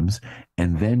the atoms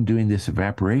and then doing this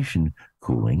evaporation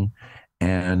cooling.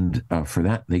 And for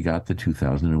that, they got the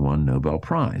 2001 Nobel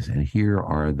Prize. And here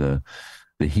are the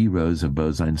heroes of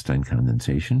Bose-Einstein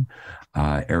condensation: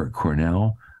 Eric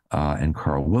Cornell and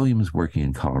Carl Williams working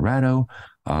in Colorado,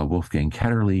 Wolfgang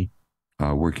Ketterle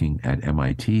working at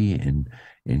MIT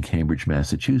in Cambridge,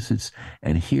 Massachusetts.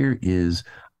 And here is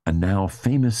a now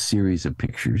famous series of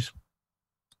pictures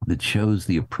that shows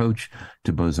the approach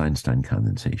to Bose-Einstein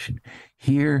condensation.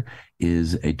 Here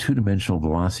is a two-dimensional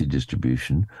velocity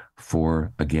distribution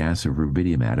for a gas of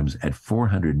rubidium atoms at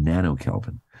 400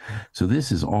 nanokelvin. So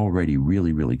this is already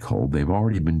really, really cold. They've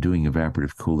already been doing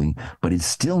evaporative cooling, but it's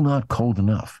still not cold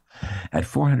enough. At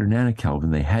 400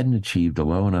 nanokelvin, they hadn't achieved a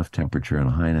low enough temperature and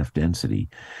a high enough density.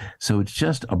 So it's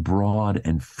just a broad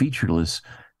and featureless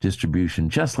distribution,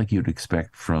 just like you'd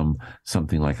expect from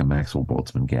something like a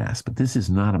Maxwell-Boltzmann gas. But this is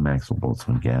not a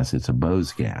Maxwell-Boltzmann gas, it's a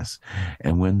Bose gas.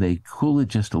 And when they cool it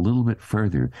just a little bit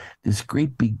further, this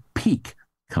great big peak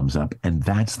comes up, and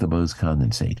that's the Bose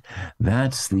condensate.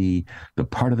 That's the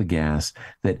part of the gas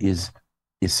that is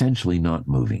essentially not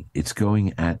moving. It's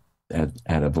going at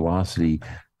a velocity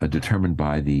determined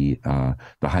by the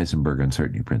Heisenberg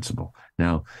uncertainty principle.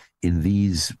 Now, in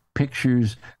these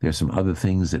pictures, there's some other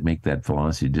things that make that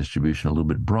velocity distribution a little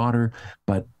bit broader,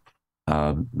 but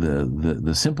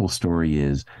the simple story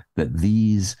is that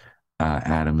these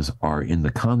atoms are in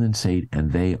the condensate,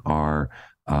 and they are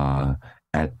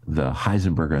at the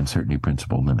Heisenberg uncertainty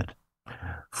principle limit.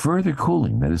 Further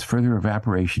cooling, that is further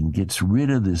evaporation, gets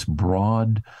rid of this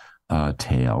broad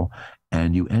tail,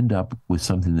 and you end up with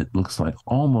something that looks like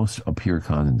almost a pure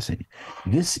condensate.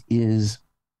 This is,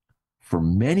 for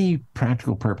many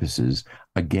practical purposes,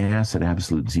 a gas at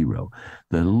absolute zero.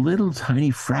 The little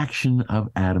tiny fraction of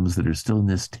atoms that are still in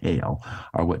this tail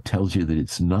are what tells you that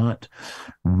it's not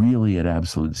really at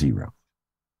absolute zero.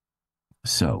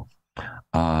 So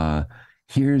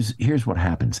here's what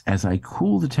happens. As I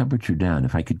cool the temperature down,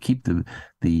 if I could keep the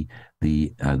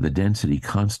density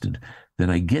constant, then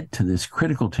I get to this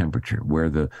critical temperature where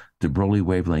the de Broglie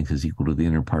wavelength is equal to the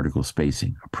interparticle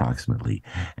spacing, approximately.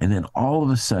 And then all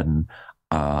of a sudden,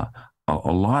 a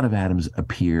lot of atoms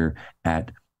appear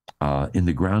in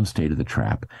the ground state of the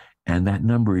trap, and that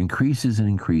number increases and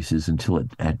increases until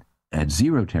at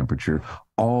zero temperature,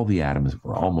 all the atoms,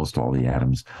 or almost all the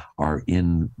atoms, are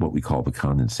in what we call the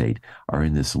condensate, are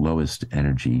in this lowest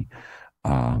energy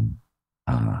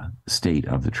state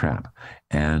of the trap.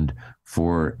 And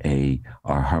for a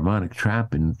harmonic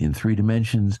trap in 3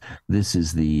 dimensions, this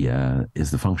is the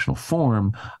functional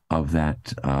form of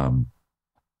that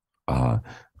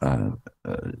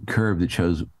curve that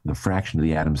shows the fraction of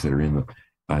the atoms that are in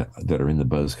the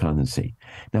Bose condensate.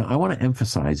 Now, I want to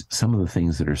emphasize some of the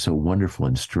things that are so wonderful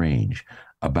and strange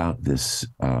about this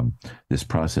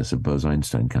process of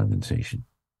Bose-Einstein condensation.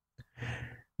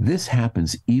 This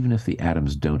happens even if the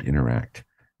atoms don't interact.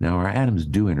 Now, our atoms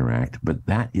do interact, but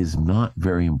that is not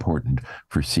very important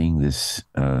for seeing this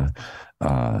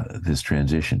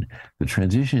transition. The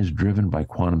transition is driven by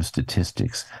quantum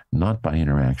statistics, not by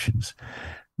interactions.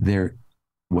 There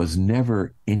was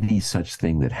never any such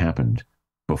thing that happened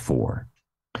before.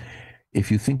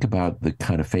 If you think about the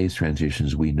kind of phase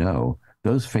transitions we know,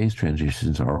 those phase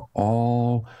transitions are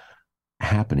all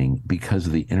happening because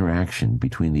of the interaction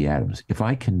between the atoms. If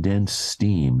I condense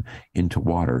steam into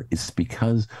water, it's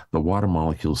because the water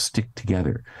molecules stick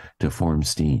together to form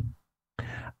steam.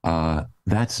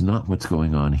 That's not what's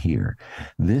going on here.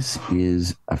 This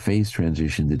is a phase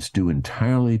transition that's due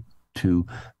entirely to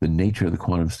the nature of the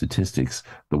quantum statistics,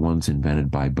 the ones invented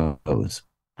by Bose.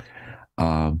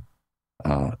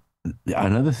 Another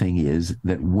thing is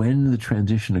that when the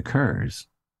transition occurs,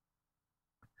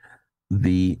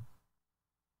 the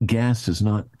gas does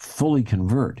not fully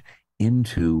convert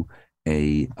into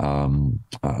a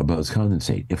Bose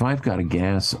condensate. If I've got a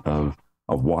gas of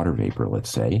water vapor,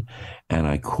 let's say, and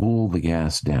I cool the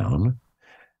gas down,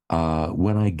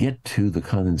 when I get to the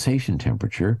condensation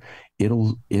temperature,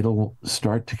 it'll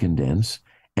start to condense,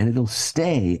 and it'll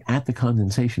stay at the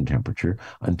condensation temperature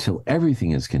until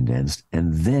everything is condensed,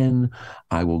 and then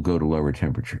I will go to lower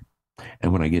temperature.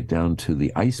 And when I get down to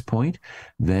the ice point,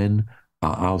 then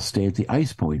I'll stay at the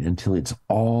ice point until it's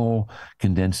all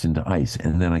condensed into ice,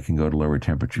 and then I can go to lower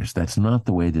temperatures. That's not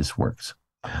the way this works.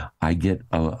 I get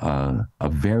a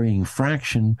varying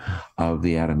fraction of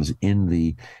the atoms in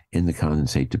the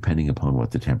condensate depending upon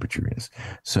what the temperature is.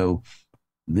 So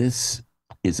this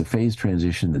is a phase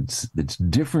transition that's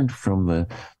different from the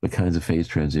kinds of phase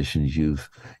transitions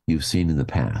you've seen in the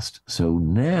past. So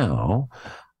now,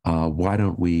 why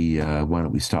don't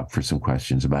we stop for some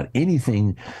questions about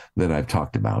anything that I've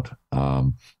talked about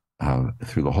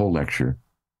through the whole lecture.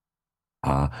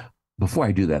 Before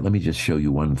I do that, let me just show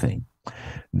you one thing.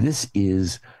 This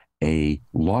is a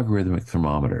logarithmic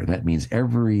thermometer. That means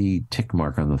every tick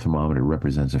mark on the thermometer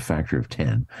represents a factor of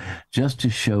 10, just to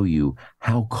show you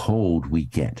how cold we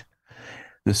get.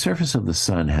 The surface of the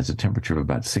sun has a temperature of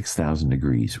about 6,000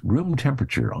 degrees. Room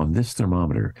temperature on this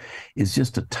thermometer is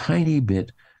just a tiny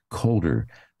bit colder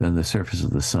than the surface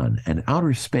of the sun. And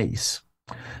outer space,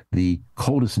 the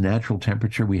coldest natural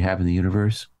temperature we have in the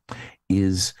universe,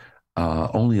 is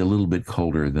only a little bit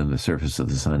colder than the surface of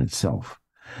the sun itself.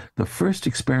 The first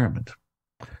experiment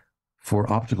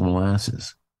for optical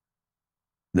molasses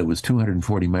that was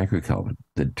 240 microkelvin,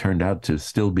 that turned out to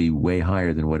still be way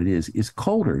higher than what it is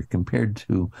colder compared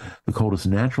to the coldest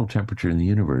natural temperature in the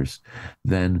universe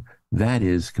than that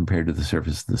is compared to the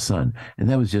surface of the sun. And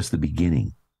that was just the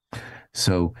beginning.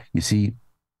 So you see,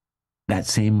 that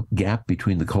same gap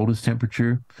between the coldest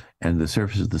temperature and the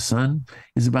surface of the sun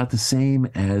is about the same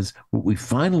as what we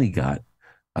finally got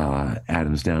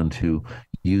atoms down to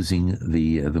using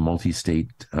the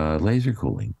multi-state laser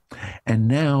cooling. And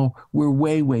now we're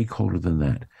way, way colder than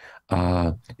that.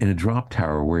 In a drop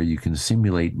tower where you can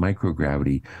simulate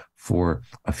microgravity for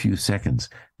a few seconds,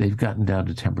 they've gotten down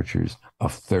to temperatures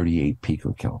of 38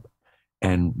 picokelvin.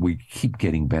 And we keep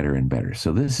getting better and better.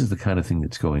 So this is the kind of thing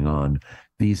that's going on.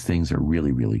 These things are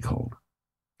really, really cold.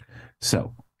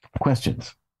 So,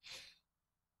 questions?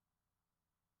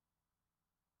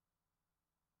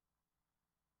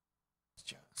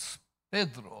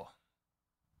 Pedro.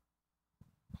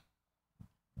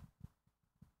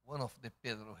 One of the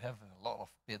Pedro, have a lot of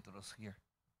Pedros here.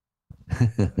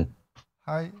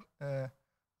 Hi,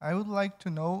 I would like to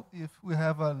know if we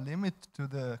have a limit to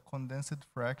the condensed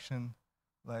fraction.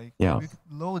 Like, we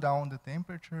low down the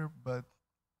temperature, but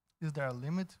is there a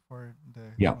limit for the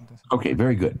condensate? Okay,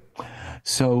 very good.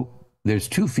 So there's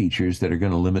two features that are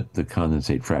going to limit the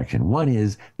condensate fraction. One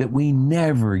is that we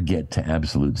never get to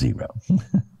absolute zero.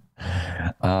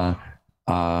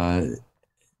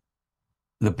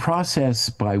 The process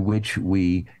by which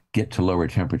we get to lower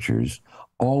temperatures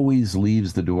always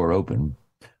leaves the door open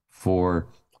for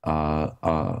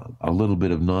a little bit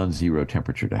of non-zero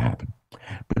temperature to happen.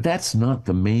 But that's not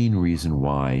the main reason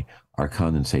why our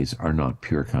condensates are not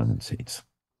pure condensates.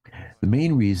 The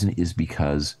main reason is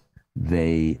because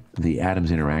the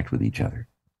atoms interact with each other.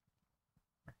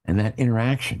 And that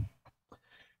interaction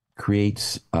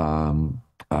creates non-zero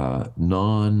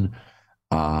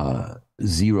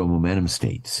momentum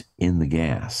states in the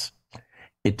gas.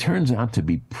 It turns out to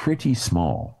be pretty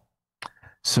small.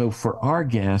 So for our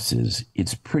gases,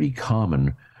 it's pretty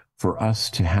common for us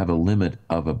to have a limit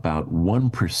of about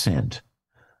 1%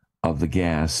 of the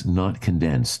gas not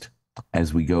condensed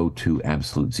as we go to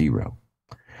absolute zero.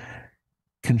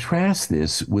 Contrast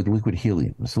this with liquid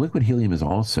helium. So liquid helium is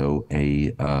also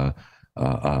a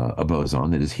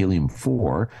boson that is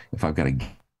helium-4. If I've got a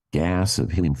gas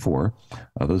of helium-4,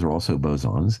 those are also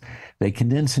bosons. They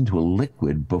condense into a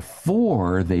liquid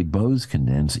before they Bose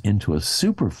condense into a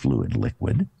superfluid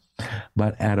liquid,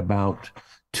 but at about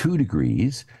 2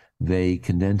 degrees, they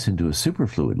condense into a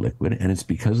superfluid liquid, and it's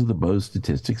because of the Bose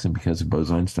statistics and because of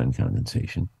Bose-Einstein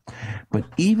condensation. But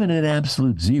even at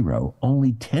absolute zero,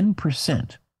 only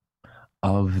 10%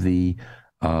 of the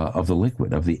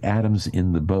liquid, of the atoms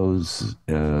in the Bose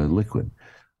liquid,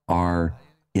 are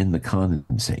in the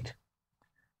condensate.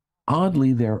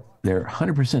 Oddly, they're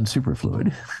 100%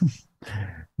 superfluid,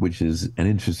 which is an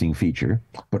interesting feature,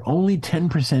 but only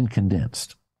 10%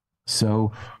 condensed.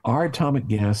 So our atomic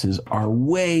gases are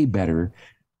way better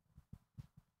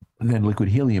than liquid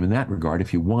helium in that regard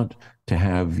if you want to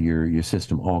have your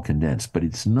system all condensed. But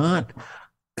it's not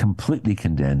completely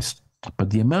condensed, but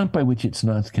the amount by which it's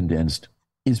not condensed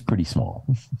is pretty small.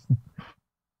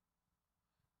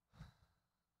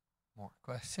 More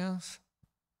questions?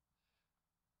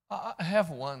 I have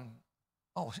one.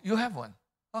 Oh, you have one?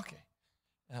 Okay.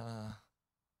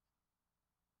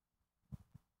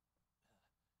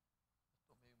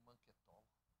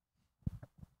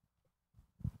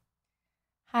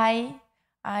 Hi,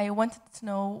 I wanted to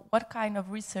know what kind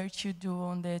of research you do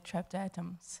on the trapped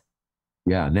atoms.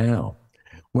 Yeah, now.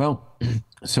 Well,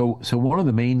 so one of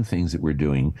the main things that we're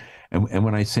doing, and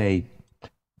when I say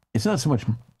it's not so much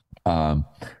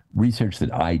research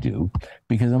that I do,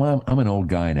 because I'm an old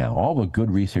guy now. All the good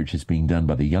research is being done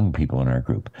by the young people in our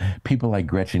group. People like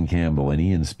Gretchen Campbell and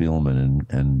Ian Spielman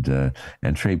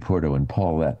and Trey Porto and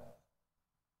Paulette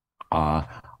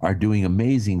are doing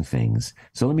amazing things.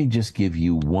 So let me just give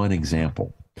you one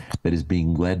example that is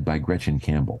being led by Gretchen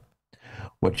Campbell.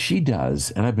 What she does,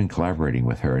 and I've been collaborating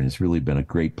with her, and it's really been a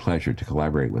great pleasure to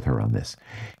collaborate with her on this.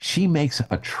 She makes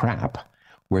a trap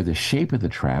where the shape of the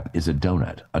trap is a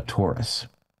donut, a torus.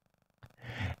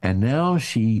 And now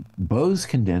she Bose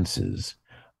condenses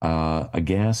a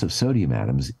gas of sodium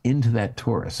atoms into that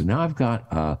torus. So now I've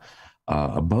got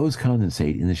a Bose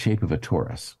condensate in the shape of a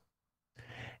torus.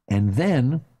 And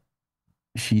then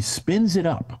she spins it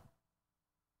up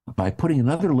by putting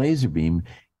another laser beam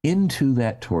into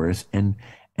that torus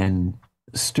and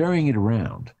stirring it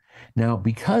around. Now,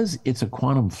 because it's a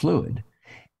quantum fluid,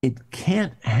 it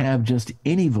can't have just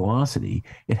any velocity.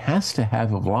 It has to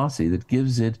have a velocity that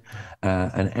gives it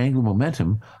an angular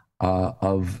momentum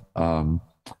that's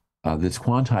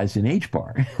quantized in h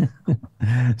bar.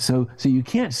 So you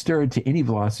can't stir it to any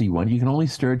velocity you want. You can only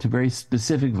stir it to very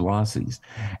specific velocities.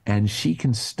 And she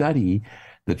can study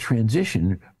the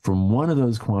transition from one of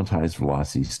those quantized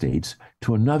velocity states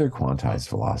to another quantized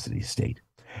velocity state.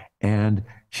 And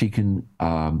she can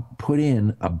put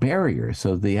in a barrier,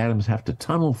 so the atoms have to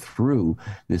tunnel through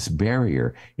this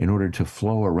barrier in order to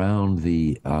flow around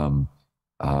the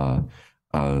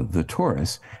the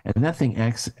torus, and that thing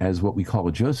acts as what we call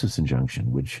a Josephson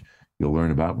junction, which you'll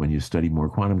learn about when you study more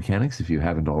quantum mechanics if you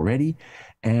haven't already.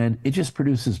 And it just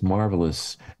produces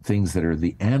marvelous things that are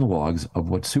the analogs of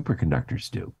what superconductors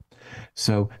do.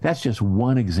 So that's just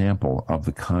one example of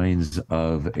the kinds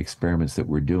of experiments that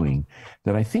we're doing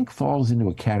that I think falls into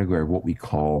a category of what we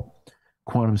call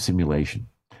quantum simulation.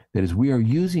 That is, we are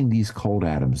using these cold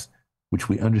atoms, which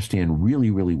we understand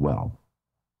really, really well,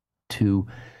 to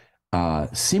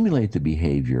simulate the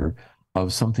behavior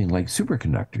of something like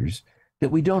superconductors that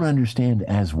we don't understand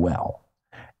as well.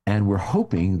 And we're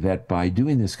hoping that by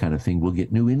doing this kind of thing, we'll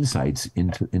get new insights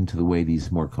into the way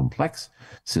these more complex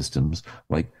systems,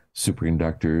 like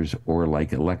superconductors or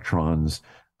like electrons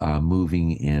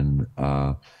moving in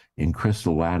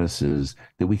crystal lattices,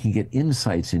 that we can get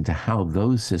insights into how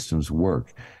those systems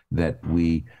work that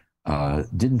we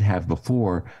didn't have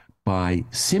before by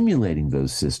simulating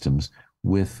those systems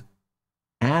with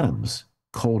atoms,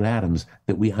 cold atoms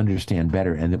that we understand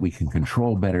better and that we can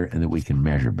control better and that we can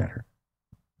measure better.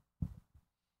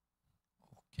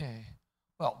 Okay.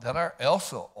 Well, there are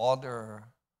also other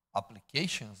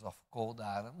applications of cold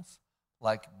atoms,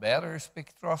 like better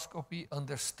spectroscopy,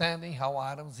 understanding how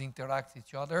atoms interact with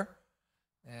each other.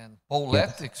 And Paul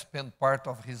Lettig spent part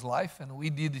of his life, and we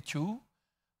did too,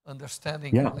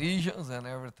 understanding collisions and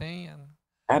everything. And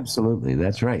absolutely,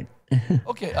 that's right.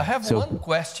 Okay, I have one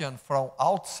question from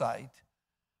outside.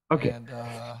 Okay. And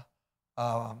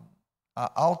an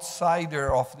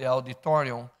outsider of the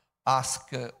auditorium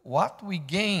asked what we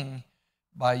gain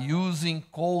by using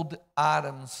cold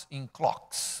atoms in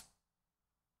clocks.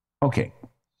 Okay.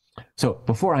 So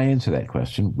before I answer that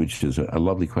question, which is a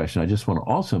lovely question, I just want to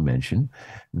also mention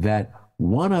that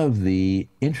one of the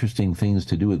interesting things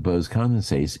to do with Bose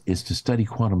condensates is to study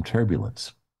quantum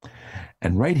turbulence.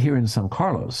 And right here in San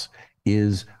Carlos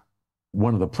is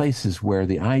one of the places where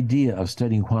the idea of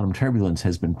studying quantum turbulence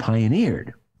has been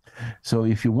pioneered. So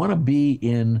if you want to be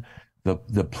in the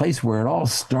place where it all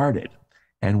started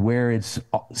and where it's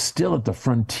still at the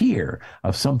frontier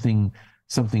of something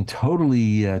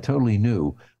totally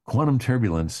new, quantum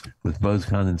turbulence with Bose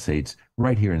condensates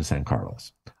right here in San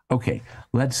Carlos. Okay,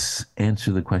 let's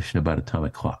answer the question about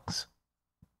atomic clocks.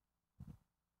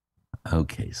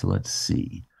 Okay, so let's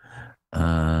see.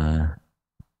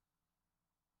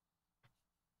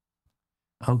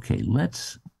 Okay,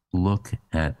 let's look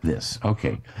at this.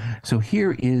 Okay, so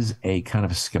here is a kind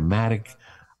of schematic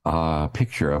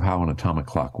picture of how an atomic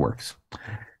clock works.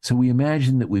 So we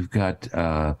imagine that we've got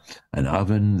an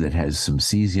oven that has some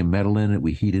cesium metal in it.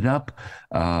 We heat it up.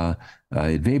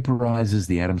 It vaporizes.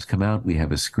 The atoms come out. We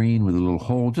have a screen with a little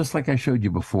hole, just like I showed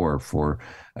you before for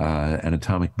an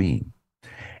atomic beam.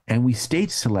 And we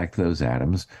state select those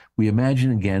atoms. We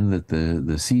imagine again that the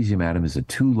cesium atom is a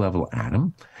two-level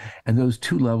atom. And those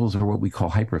two levels are what we call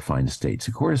hyperfine states.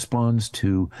 It corresponds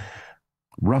to,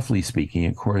 roughly speaking,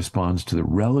 it corresponds to the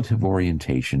relative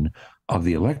orientation of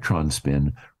the electron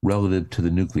spin relative to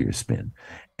the nuclear spin.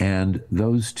 And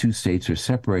those two states are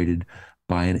separated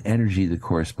by an energy that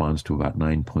corresponds to about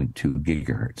 9.2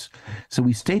 gigahertz. So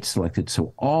we state select it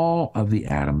so all of the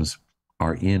atoms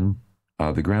are in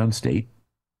the ground state.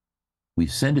 We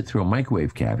send it through a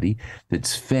microwave cavity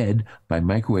that's fed by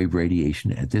microwave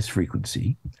radiation at this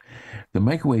frequency. The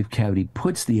microwave cavity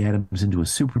puts the atoms into a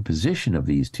superposition of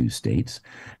these two states.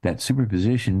 That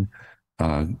superposition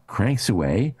cranks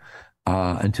away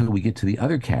until we get to the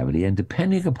other cavity, and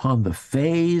depending upon the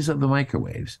phase of the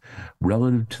microwaves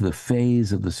relative to the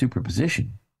phase of the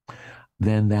superposition,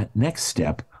 then that next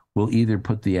step will either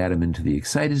put the atom into the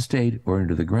excited state or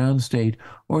into the ground state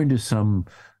or into some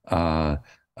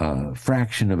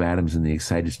fraction of atoms in the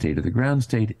excited state or the ground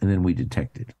state, and then we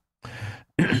detect it.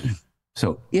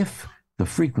 So if the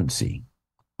frequency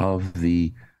of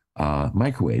the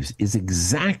microwaves is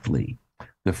exactly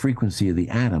the frequency of the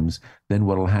atoms, then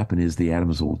what will happen is the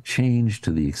atoms will change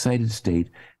to the excited state,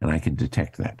 and I can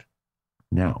detect that.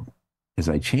 Now, as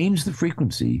I change the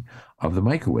frequency of the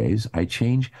microwaves, I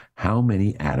change how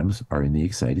many atoms are in the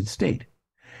excited state.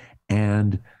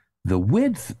 And the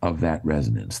width of that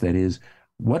resonance, that is,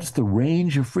 what's the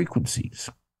range of frequencies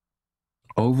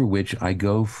over which I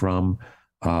go from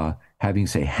having,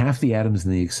 say, half the atoms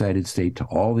in the excited state to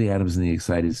all the atoms in the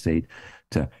excited state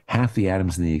to half the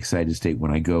atoms in the excited state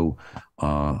when I go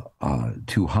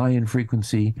too high in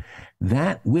frequency,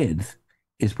 that width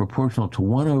is proportional to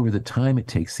 1 over the time it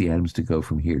takes the atoms to go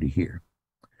from here to here.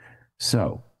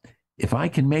 So if I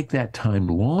can make that time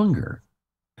longer,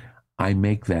 I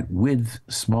make that width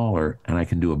smaller and I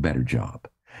can do a better job.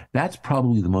 That's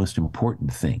probably the most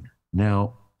important thing.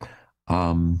 Now,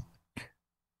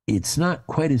 it's not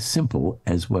quite as simple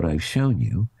as what I've shown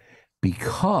you,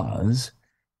 because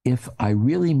if I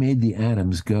really made the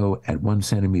atoms go at 1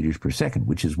 centimeters per second,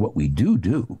 which is what we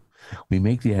do, we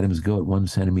make the atoms go at 1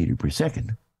 centimeter per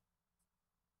second,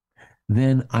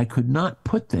 then I could not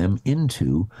put them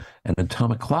into an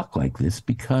atomic clock like this,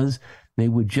 because they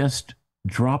would just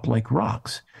drop like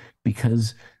rocks.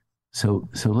 Because so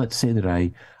let's say that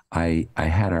I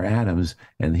had our atoms,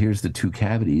 and here's the two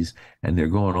cavities, and they're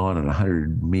going on at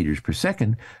 100 meters per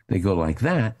second. They go like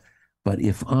that. But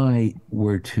if I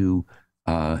were to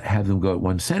have them go at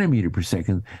 1 centimeter per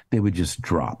second, they would just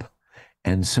drop.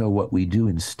 And so what we do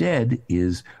instead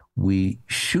is we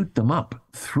shoot them up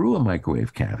through a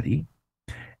microwave cavity,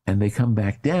 and they come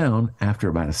back down after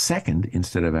about a second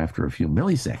instead of after a few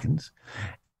milliseconds.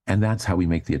 And that's how we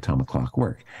make the atomic clock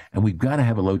work. And we've got to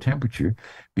have a low temperature,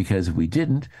 because if we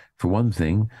didn't, for one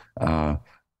thing,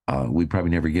 we'd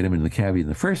probably never get them in the cavity in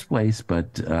the first place,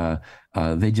 but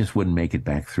they just wouldn't make it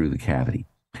back through the cavity.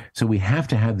 So we have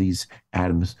to have these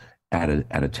atoms at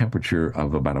a temperature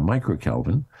of about a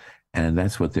microkelvin, and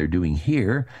that's what they're doing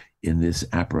here in this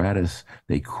apparatus.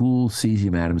 They cool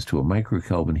cesium atoms to a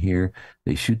microkelvin here.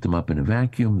 They shoot them up in a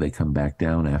vacuum. They come back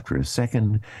down after a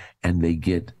second, and they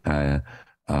get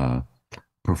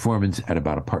performance at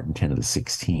about a part in 10 to the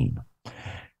 16.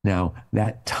 Now,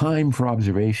 that time for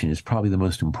observation is probably the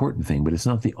most important thing, but it's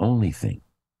not the only thing.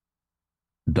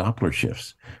 Doppler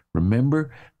shifts.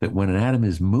 Remember that when an atom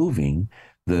is moving,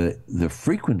 the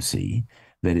frequency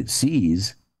that it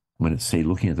sees when it's, say,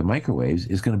 looking at the microwaves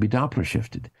is going to be Doppler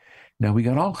shifted. Now, we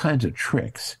got all kinds of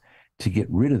tricks to get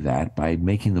rid of that by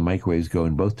making the microwaves go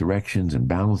in both directions and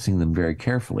balancing them very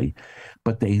carefully.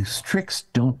 But these tricks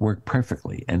don't work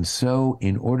perfectly. And so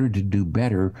in order to do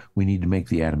better, we need to make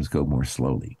the atoms go more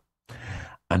slowly.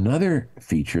 Another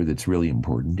feature that's really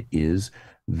important is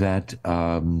that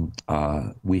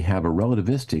we have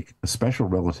a special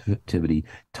relativity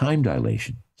time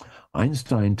dilation.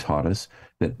 Einstein taught us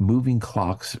that moving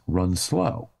clocks run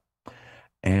slow,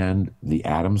 and the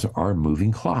atoms are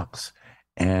moving clocks,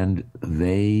 and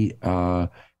they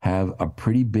have a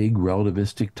pretty big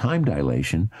relativistic time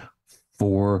dilation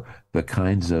for the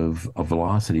kinds of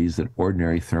velocities that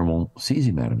ordinary thermal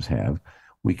cesium atoms have.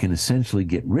 We can essentially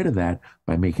get rid of that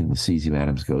by making the cesium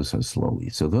atoms go so slowly.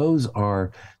 So those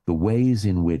are the ways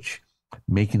in which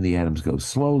making the atoms go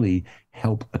slowly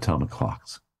help atomic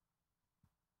clocks.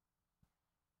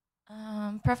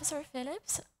 Professor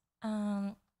Phillips,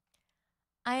 I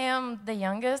am the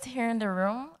youngest here in the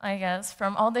room, I guess.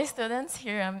 From all the students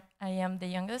here, I am the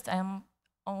youngest. I'm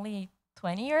only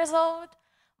 20 years old.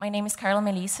 My name is Carla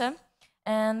Melissa.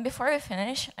 And before we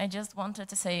finish, I just wanted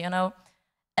to say,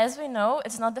 as we know,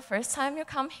 it's not the first time you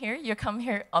come here. You come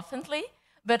here oftenly.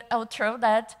 But I'll throw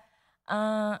that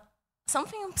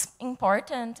something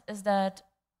important is that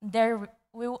there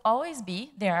will always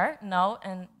be, there are now,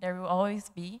 and there will always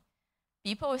be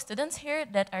people, students here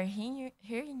that are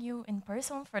hearing you in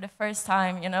person for the first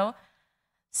time,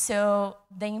 So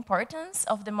the importance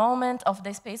of the moment, of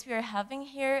the space we are having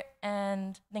here,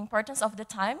 and the importance of the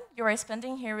time you are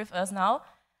spending here with us now,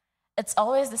 it's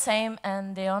always the same,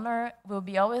 and the honor will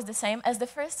be always the same as the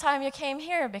first time you came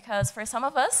here, because for some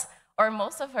of us, or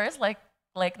most of us,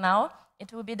 like now,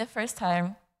 it will be the first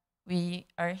time we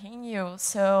are hearing you.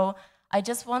 So I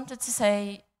just wanted to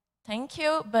say thank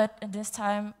you, but at this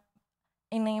time,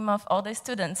 in name of all the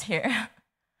students here.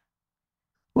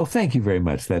 Well, thank you very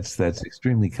much. That's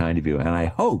extremely kind of you. And I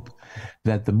hope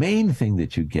that the main thing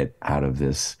that you get out of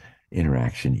this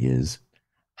interaction is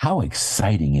how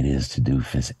exciting it is to do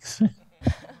physics.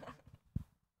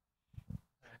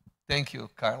 Thank you,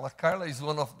 Carla. Carla is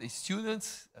one of the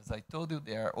students. As I told you,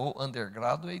 they are all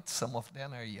undergraduates. Some of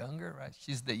them are younger, right?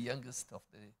 She's the youngest of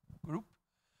the group.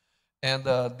 And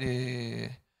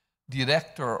the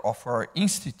director of our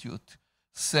institute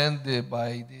sent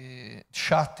by the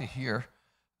chat here.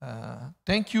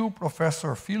 Thank you,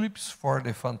 Professor Phillips, for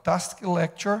the fantastic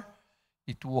lecture.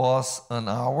 It was an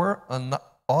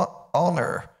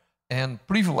honor and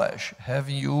privilege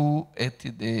having you at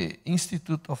the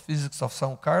Institute of Physics of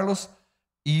São Carlos,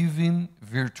 even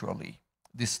virtually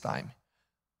this time.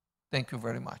 Thank you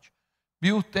very much.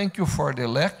 Bill, thank you for the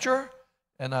lecture,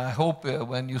 and I hope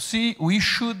when you see, we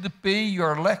should pay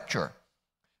your lecture.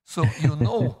 So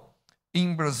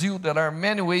in Brazil, there are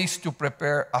many ways to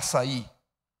prepare açaí.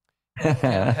 You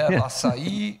can have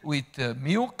açaí with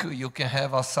milk. You can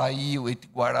have açaí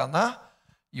with guaraná.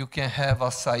 You can have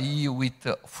açaí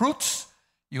with fruits.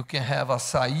 You can have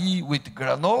açaí with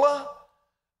granola.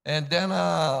 And then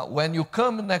when you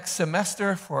come next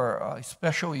semester for a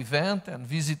special event and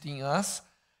visiting us,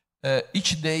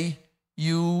 each day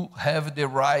you have the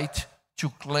right to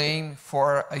claim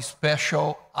for a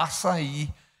special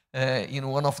açaí in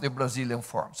one of the Brazilian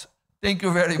farms. Thank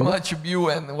you very much, Bill,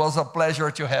 and it was a pleasure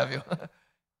to have you.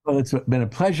 Well, it's been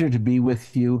a pleasure to be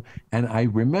with you. And I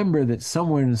remember that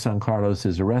somewhere in San Carlos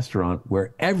is a restaurant where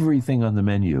everything on the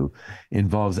menu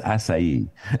involves açaí.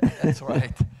 That's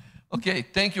right. Okay,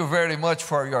 thank you very much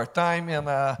for your time, and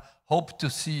hope to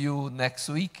see you next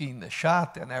week in the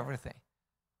chat and everything.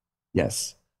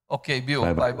 Yes. Okay, Bill,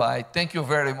 bye-bye. Thank you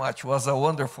very much. It was a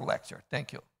wonderful lecture.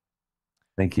 Thank you.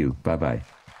 Thank you. Bye-bye.